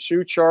to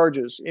pursue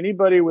charges.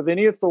 Anybody with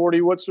any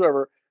authority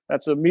whatsoever,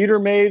 that's a meter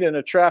maid and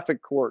a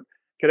traffic court,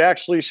 could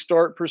actually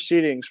start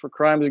proceedings for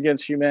crimes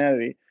against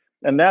humanity.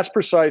 And that's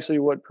precisely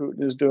what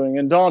Putin is doing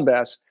in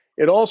Donbass.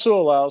 It also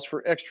allows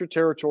for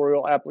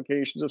extraterritorial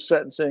applications of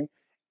sentencing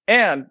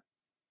and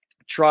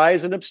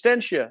trials in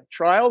absentia.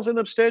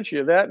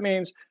 That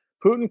means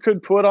Putin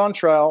could put on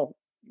trial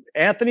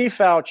Anthony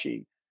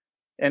Fauci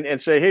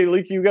and say, hey,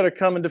 Luke, you got to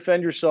come and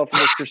defend yourself in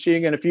this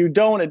proceeding. And if you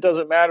don't, it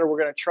doesn't matter. We're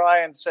going to try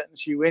and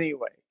sentence you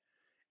anyway.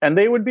 And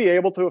they would be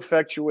able to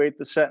effectuate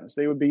the sentence.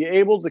 They would be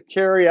able to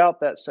carry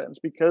out that sentence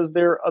because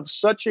they're of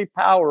such a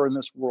power in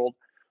this world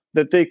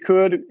that they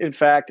could, in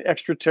fact,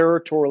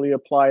 extraterritorially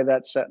apply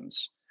that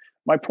sentence.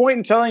 My point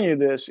in telling you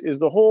this is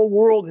the whole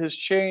world has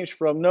changed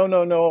from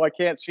no, I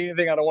can't see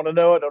anything, I don't want to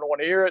know it, I don't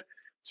want to hear it,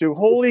 to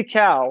holy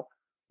cow,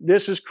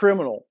 this is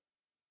criminal.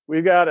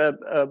 We've got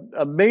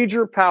a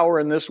major power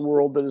in this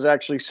world that is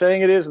actually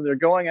saying it is, and they're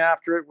going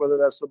after it, whether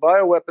that's the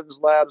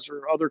bioweapons labs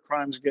or other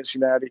crimes against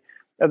humanity.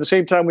 At the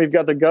same time, we've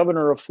got the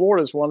governor of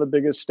Florida, is one of the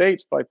biggest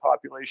states by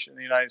population in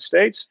the United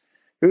States,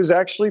 who's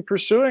actually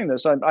pursuing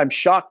this. I'm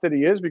shocked that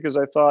he is, because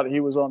I thought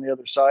he was on the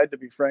other side, to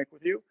be frank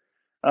with you.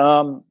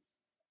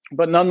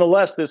 But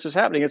nonetheless, this is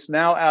happening. It's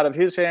now out of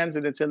his hands,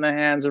 and it's in the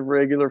hands of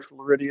regular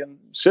Floridian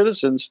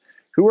citizens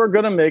who are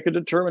going to make a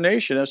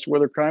determination as to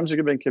whether crimes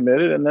have been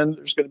committed. And then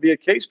there's going to be a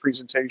case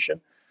presentation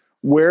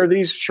where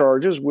these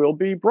charges will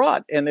be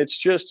brought. And it's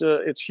just,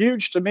 it's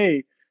huge to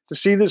me to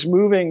see this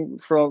moving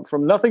from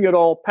nothing at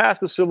all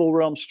past the civil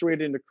realm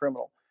straight into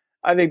criminal.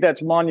 I think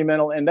that's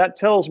monumental. And that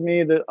tells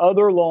me that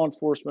other law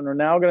enforcement are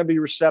now going to be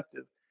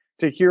receptive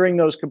to hearing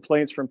those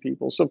complaints from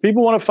people. So if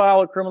people want to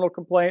file a criminal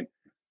complaint,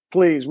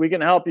 please, we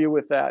can help you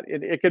with that.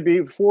 It could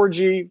be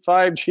 4G,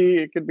 5G,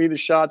 it could be the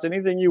shots,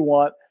 anything you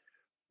want.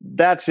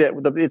 That's it.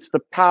 It's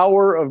the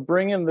power of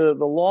bringing the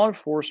law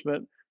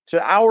enforcement to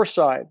our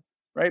side,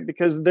 right?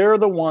 Because they're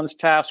the ones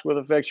tasked with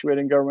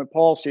effectuating government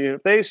policy.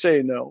 If they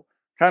say no,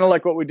 kind of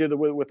like what we did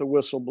with the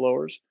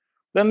whistleblowers,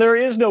 then there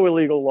is no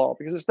illegal law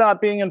because it's not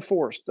being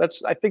enforced.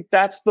 I think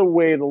that's the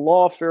way the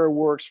lawfare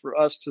works for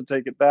us to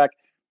take it back,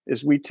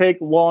 is we take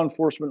law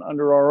enforcement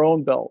under our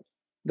own belt.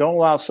 Don't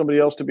allow somebody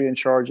else to be in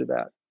charge of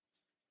that.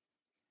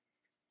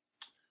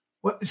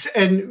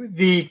 And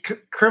the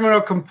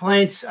criminal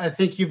complaints, I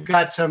think you've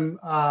got some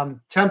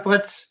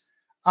templates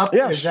up.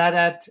 Yes. Is that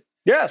at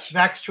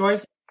Vax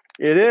Choice?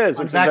 It is.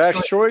 On it's at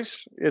Vax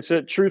Choice. It's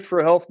at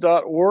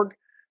truthforhealth.org.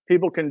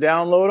 People can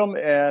download them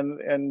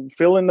and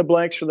fill in the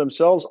blanks for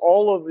themselves.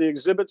 All of the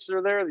exhibits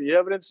are there. The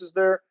evidence is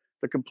there.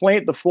 The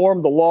complaint, the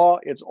form, the law,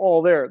 it's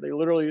all there. They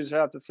literally just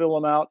have to fill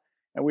them out.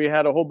 And we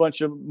had a whole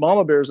bunch of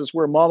mama bears. That's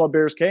where mama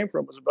bears came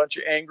from. It was a bunch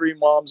of angry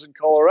moms in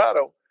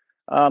Colorado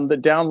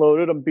that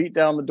downloaded them, beat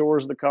down the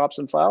doors of the cops,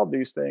 and filed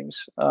these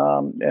things,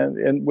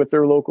 and with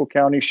their local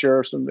county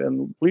sheriffs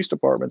and police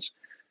departments.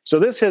 So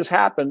this has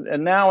happened,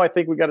 and now I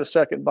think we got a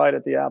second bite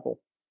at the apple,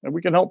 and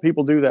we can help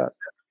people do that.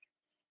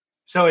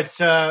 So it's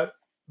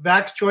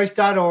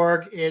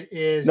vaxchoice.org. It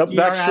is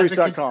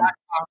vaxchoice.com.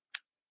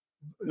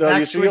 No,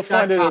 you'll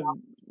find it at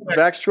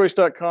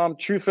vaxchoice.com,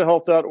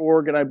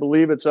 truthforhealth.org, and I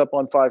believe it's up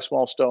on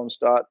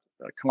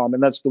 5smallstones.com,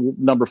 and that's the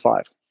number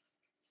 5.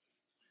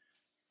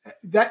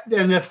 That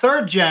and the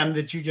third gem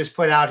that you just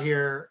put out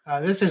here,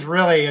 this is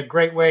really a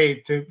great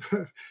way to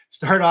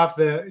start off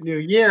the new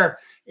year.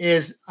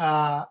 Is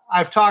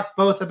I've talked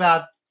both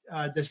about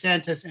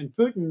DeSantis and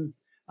Putin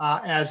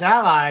as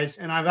allies,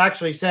 and I've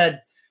actually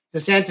said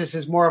DeSantis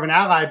is more of an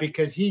ally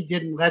because he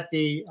didn't let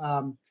the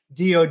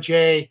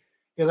DOJ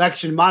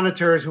election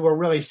monitors, who are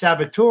really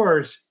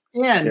saboteurs,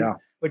 in,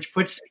 which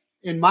puts,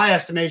 in my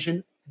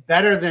estimation,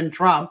 better than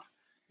Trump.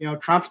 You know,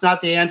 Trump's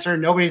not the answer.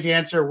 Nobody's the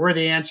answer. We're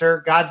the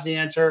answer. God's the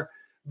answer.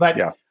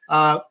 But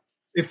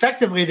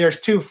effectively, there's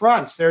two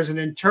fronts. There's an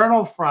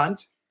internal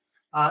front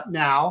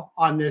now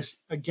on this,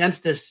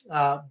 against this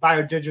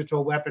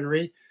biodigital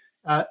weaponry,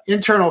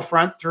 internal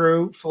front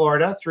through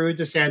Florida, through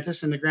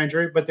DeSantis and the grand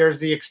jury. But there's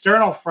the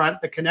external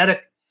front, the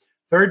kinetic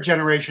third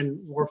generation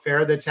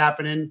warfare that's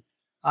happening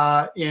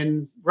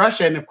in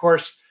Russia. And of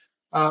course,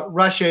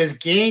 Russia is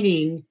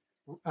gaining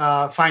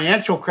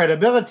financial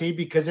credibility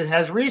because it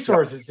has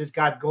resources. It's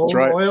got gold,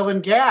 oil,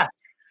 and gas,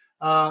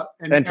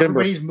 and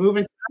everybody's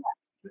moving to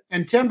that.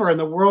 And timber, and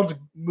the world's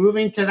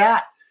moving to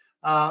that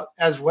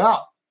as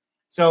well.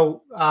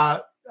 So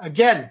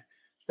again,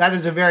 that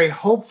is a very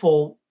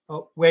hopeful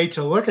way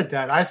to look at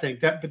that. I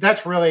think but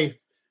that's really,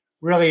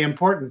 really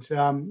important.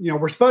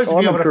 We're supposed to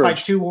be able to fight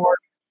two wars,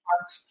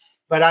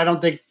 but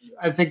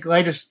I think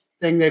latest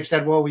thing they've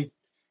said, well, we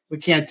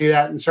can't do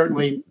that, and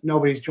certainly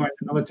nobody's joined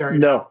the military.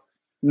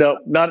 No,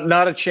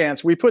 not a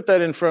chance. We put that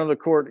in front of the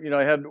court.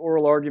 I had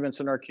oral arguments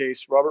in our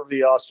case, Robert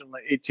v. Austin,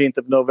 the 18th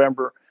of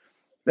November.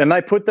 And I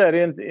put that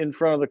in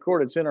front of the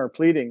court. It's in our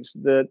pleadings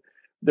that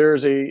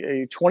there's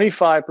a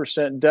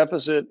 25%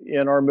 deficit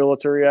in our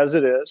military as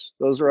it is.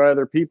 Those are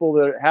either people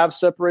that have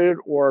separated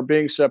or are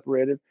being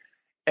separated.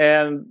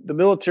 And the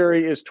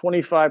military is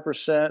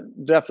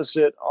 25%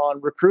 deficit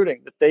on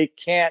recruiting, that they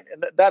can't.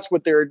 And that's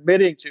what they're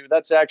admitting to.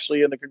 That's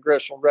actually in the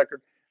congressional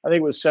record. I think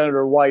it was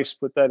Senator Weiss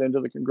put that into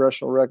the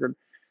congressional record.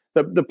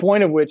 The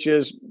point of which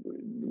is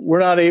we're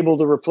not able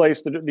to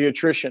replace the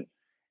attrition,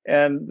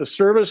 and the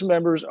service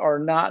members are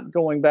not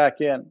going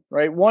back in,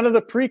 right? One of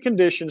the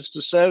preconditions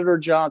to Senator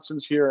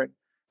Johnson's hearing,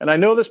 and I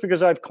know this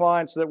because I have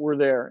clients that were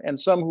there and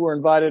some who were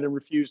invited and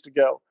refused to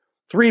go.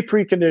 3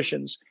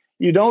 preconditions.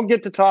 You don't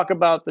get to talk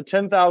about the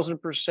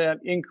 10,000%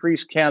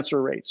 increased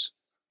cancer rates.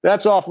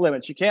 That's off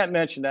limits. You can't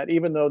mention that,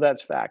 even though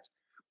that's fact.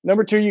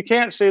 Number 2, you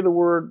can't say the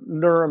word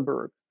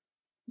Nuremberg.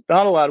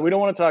 Not allowed. We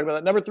don't want to talk about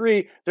that. Number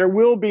 3, there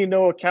will be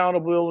no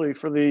accountability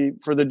for the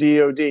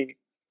DOD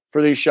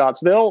for these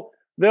shots. They'll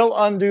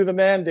undo the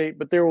mandate,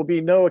 but there will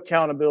be no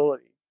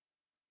accountability.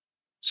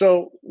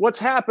 So what's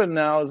happened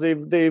now is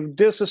they've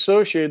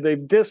disassociated,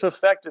 they've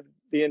disaffected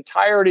the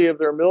entirety of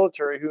their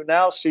military, who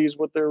now sees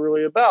what they're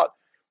really about.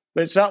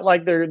 But it's not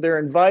like they're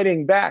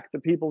inviting back the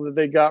people that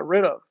they got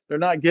rid of. They're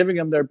not giving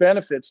them their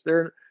benefits.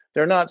 They're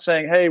not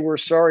saying, "Hey, we're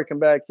sorry, come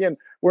back in."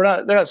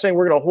 They're not saying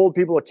we're going to hold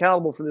people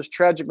accountable for this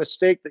tragic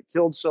mistake that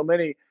killed so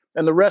many,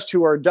 and the rest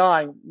who are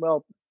dying,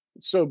 well,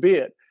 so be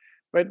it.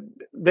 But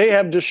they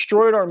have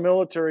destroyed our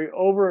military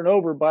over and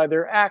over by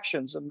their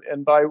actions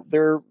and by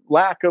their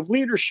lack of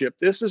leadership.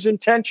 This is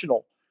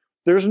intentional.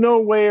 There's no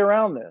way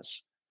around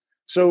this.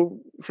 So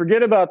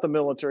forget about the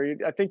military.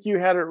 I think you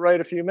had it right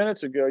a few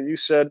minutes ago. You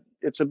said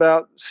it's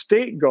about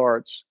state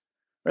guards.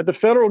 Right? The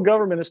federal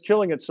government is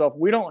killing itself.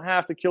 We don't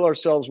have to kill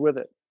ourselves with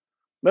it.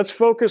 Let's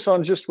focus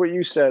on just what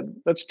you said.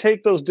 Let's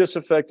take those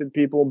disaffected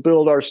people,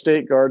 build our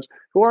state guards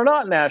who are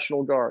not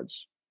national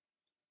guards.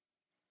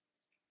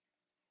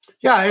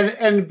 Yeah,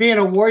 and being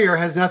a warrior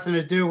has nothing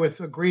to do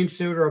with a green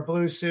suit or a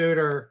blue suit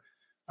or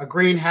a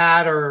green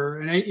hat or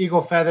an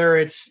eagle feather.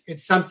 It's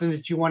something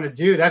that you want to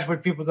do. That's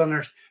what people don't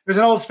understand. There's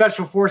an old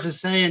special forces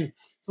saying,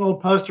 it's an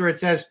old poster. It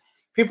says,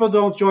 people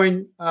don't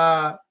join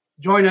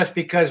us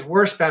because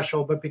we're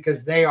special, but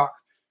because they are.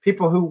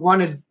 People who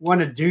want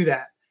to do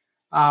that.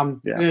 And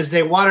as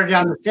they water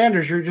down the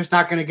standards, you're just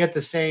not going to get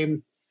the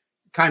same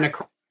kind of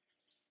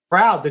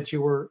crowd that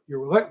you were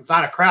looking. It's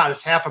not a crowd.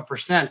 It's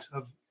 0.5%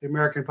 of the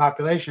American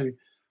population.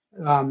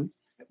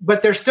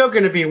 But they're still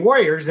going to be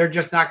warriors. They're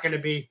just not going to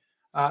be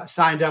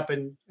signed up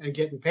and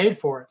getting paid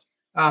for it.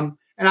 And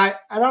I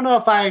don't know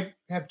if I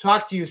have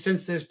talked to you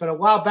since this, but a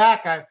while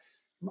back,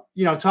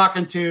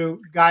 talking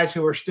to guys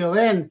who are still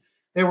in,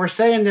 they were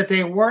saying that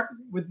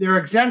their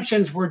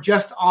exemptions were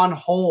just on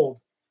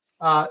hold,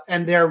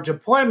 and their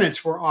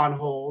deployments were on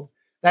hold.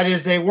 That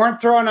is, they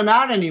weren't throwing them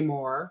out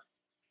anymore.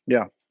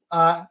 Yeah.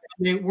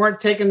 They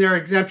weren't taking their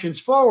exemptions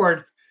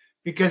forward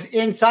because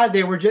inside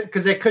they were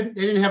because they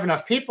didn't have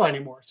enough people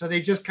anymore. So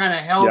they just kind of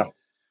held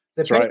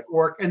the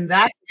paperwork, and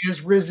that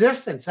is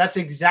resistance. That's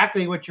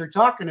exactly what you're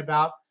talking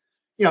about.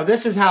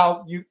 This is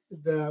how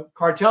the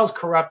cartels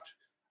corrupt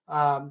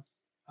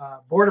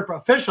border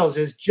officials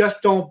is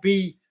just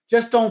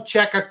don't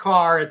check a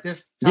car at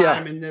this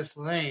time in this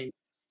lane.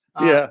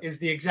 Is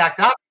the exact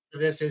opposite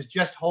of this, is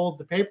just hold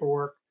the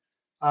paperwork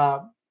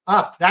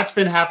up. That's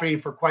been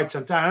happening for quite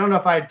some time. I don't know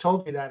if I had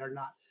told you that or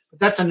not, but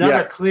that's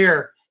another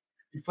clear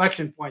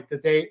inflection point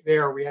that they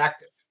are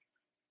reactive.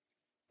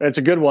 It's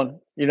a good one.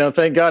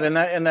 Thank God.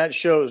 And that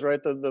shows,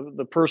 right,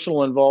 the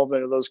personal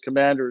involvement of those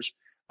commanders,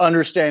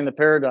 understanding the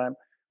paradigm.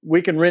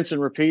 We can rinse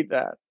and repeat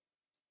that,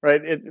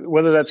 right?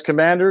 Whether that's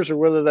commanders or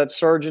whether that's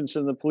sergeants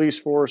in the police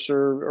force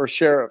or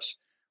sheriffs,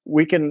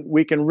 we can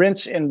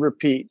rinse and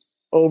repeat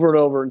over and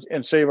over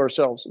and save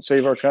ourselves and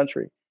save our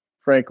country,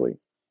 frankly.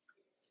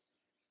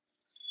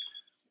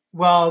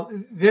 Well,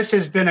 this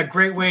has been a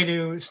great way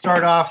to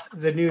start off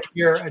the new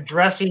year,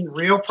 addressing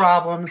real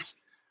problems,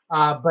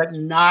 but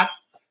not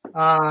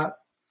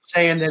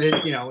saying that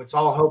it's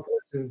all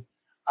hopeless, and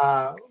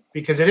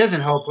because it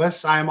isn't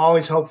hopeless. I am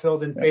always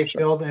hope-filled and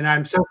faith-filled, and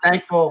I'm so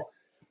thankful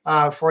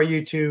for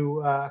you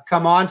to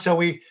come on so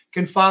we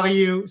can follow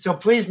you. So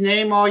please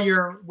name all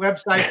your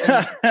websites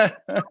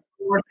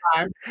one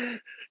time.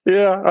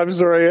 Yeah, I'm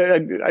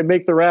sorry. I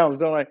make the rounds,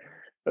 don't I?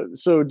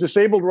 So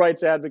Disabled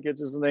Rights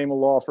Advocates is the name of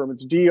the law firm.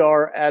 It's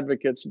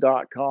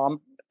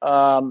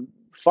dradvocates.com.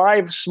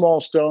 5 Small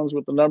Stones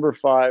with the number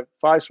 5.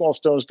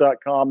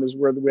 5smallstones.com is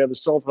where we have the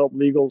self-help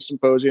legal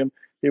symposium.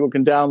 People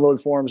can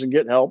download forms and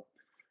get help.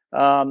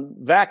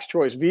 Vax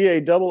Choice,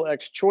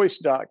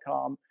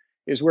 VAXXchoice.com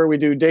is where we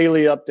do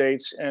daily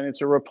updates, and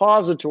it's a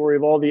repository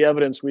of all the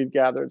evidence we've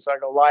gathered. It's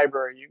like a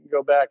library. You can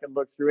go back and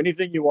look through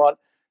anything you want.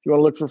 If you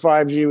want to look for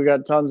 5G, we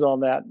got tons on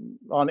that,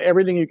 on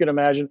everything you can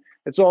imagine.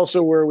 It's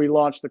also where we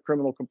launched the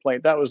criminal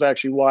complaint. That was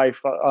actually why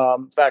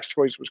Vax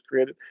Choice was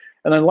created.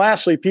 And then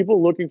lastly,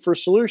 people looking for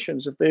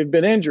solutions. If they've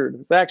been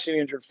injured, vaccine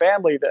injured,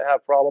 family that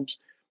have problems,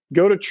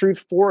 go to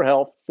Truth for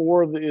Health.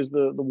 Is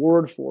the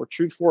word for,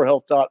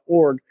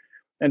 truthforhealth.org.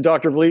 And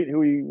Dr. Vliet, who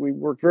we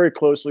work very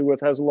closely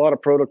with, has a lot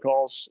of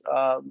protocols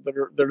that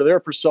are there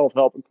for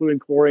self-help, including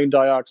chlorine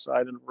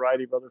dioxide and a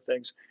variety of other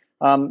things.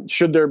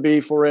 Should there be,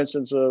 for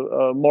instance,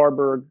 a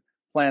Marburg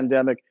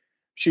pandemic,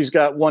 she's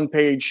got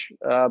 1-page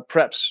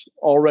preps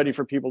all ready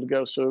for people to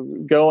go. So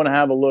go and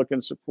have a look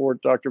and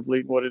support Dr.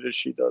 Vliet and what it is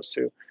she does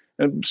too.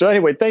 And so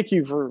anyway, thank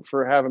you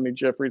for having me,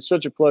 Jeffrey. It's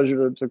such a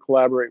pleasure to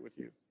collaborate with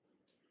you.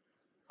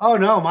 Oh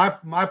no,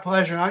 my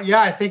pleasure. Yeah,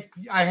 I think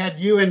I had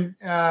you and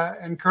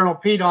Colonel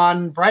Pete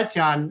on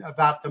Brighteon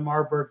about the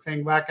Marburg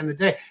thing back in the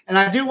day, and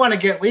I do want to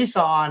get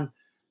Lisa on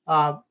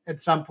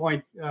at some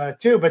point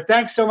too. But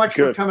thanks so much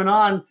for coming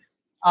on,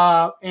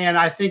 and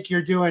I think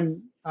you're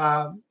doing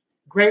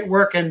great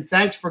work, and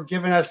thanks for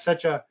giving us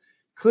such a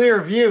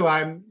clear view.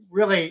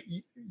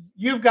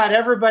 You've got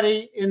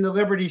everybody in the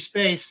Liberty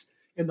space,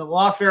 in the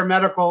Lawfare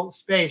medical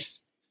space.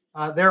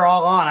 They're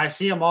all on. I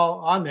see them all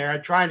on there.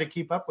 I'm trying to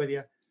keep up with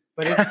you,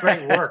 but it's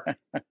great work.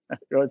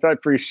 I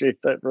appreciate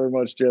that very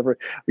much, Jeffrey.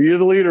 You're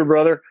the leader,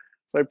 brother.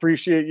 So I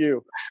appreciate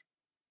you.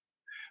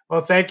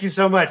 Well, thank you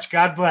so much.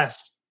 God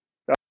bless.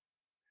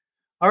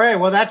 All right.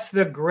 Well, that's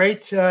the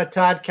great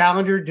Todd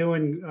Callender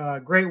doing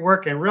great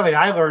work. And really,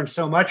 I learned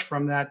so much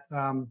from that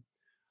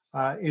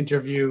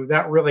interview.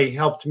 That really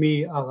helped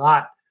me a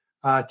lot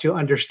to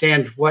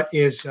understand what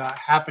is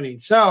happening.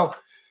 So,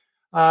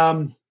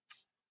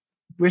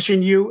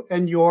 wishing you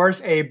and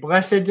yours a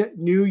blessed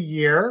new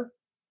year.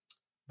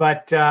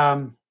 But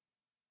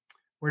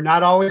we're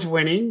not always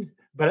winning,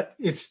 but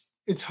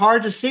it's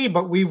hard to see,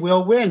 but we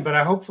will win.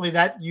 But hopefully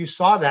that you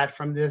saw that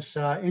from this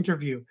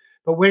interview.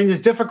 But winning is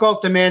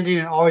difficult, demanding,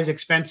 and always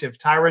expensive.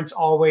 Tyrants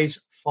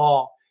always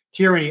fall.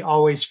 Tyranny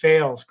always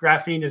fails.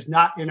 Graphene is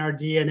not in our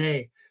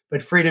DNA,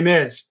 but freedom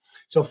is.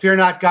 So fear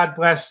not, God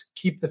bless,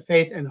 keep the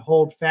faith, and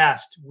hold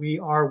fast. We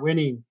are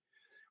winning.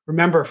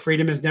 Remember,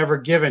 freedom is never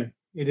given.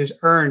 It is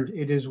earned,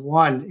 it is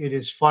won, it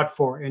is fought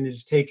for, and it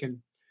is taken.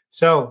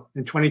 So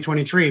in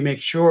 2023,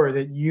 make sure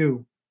that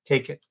you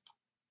take it.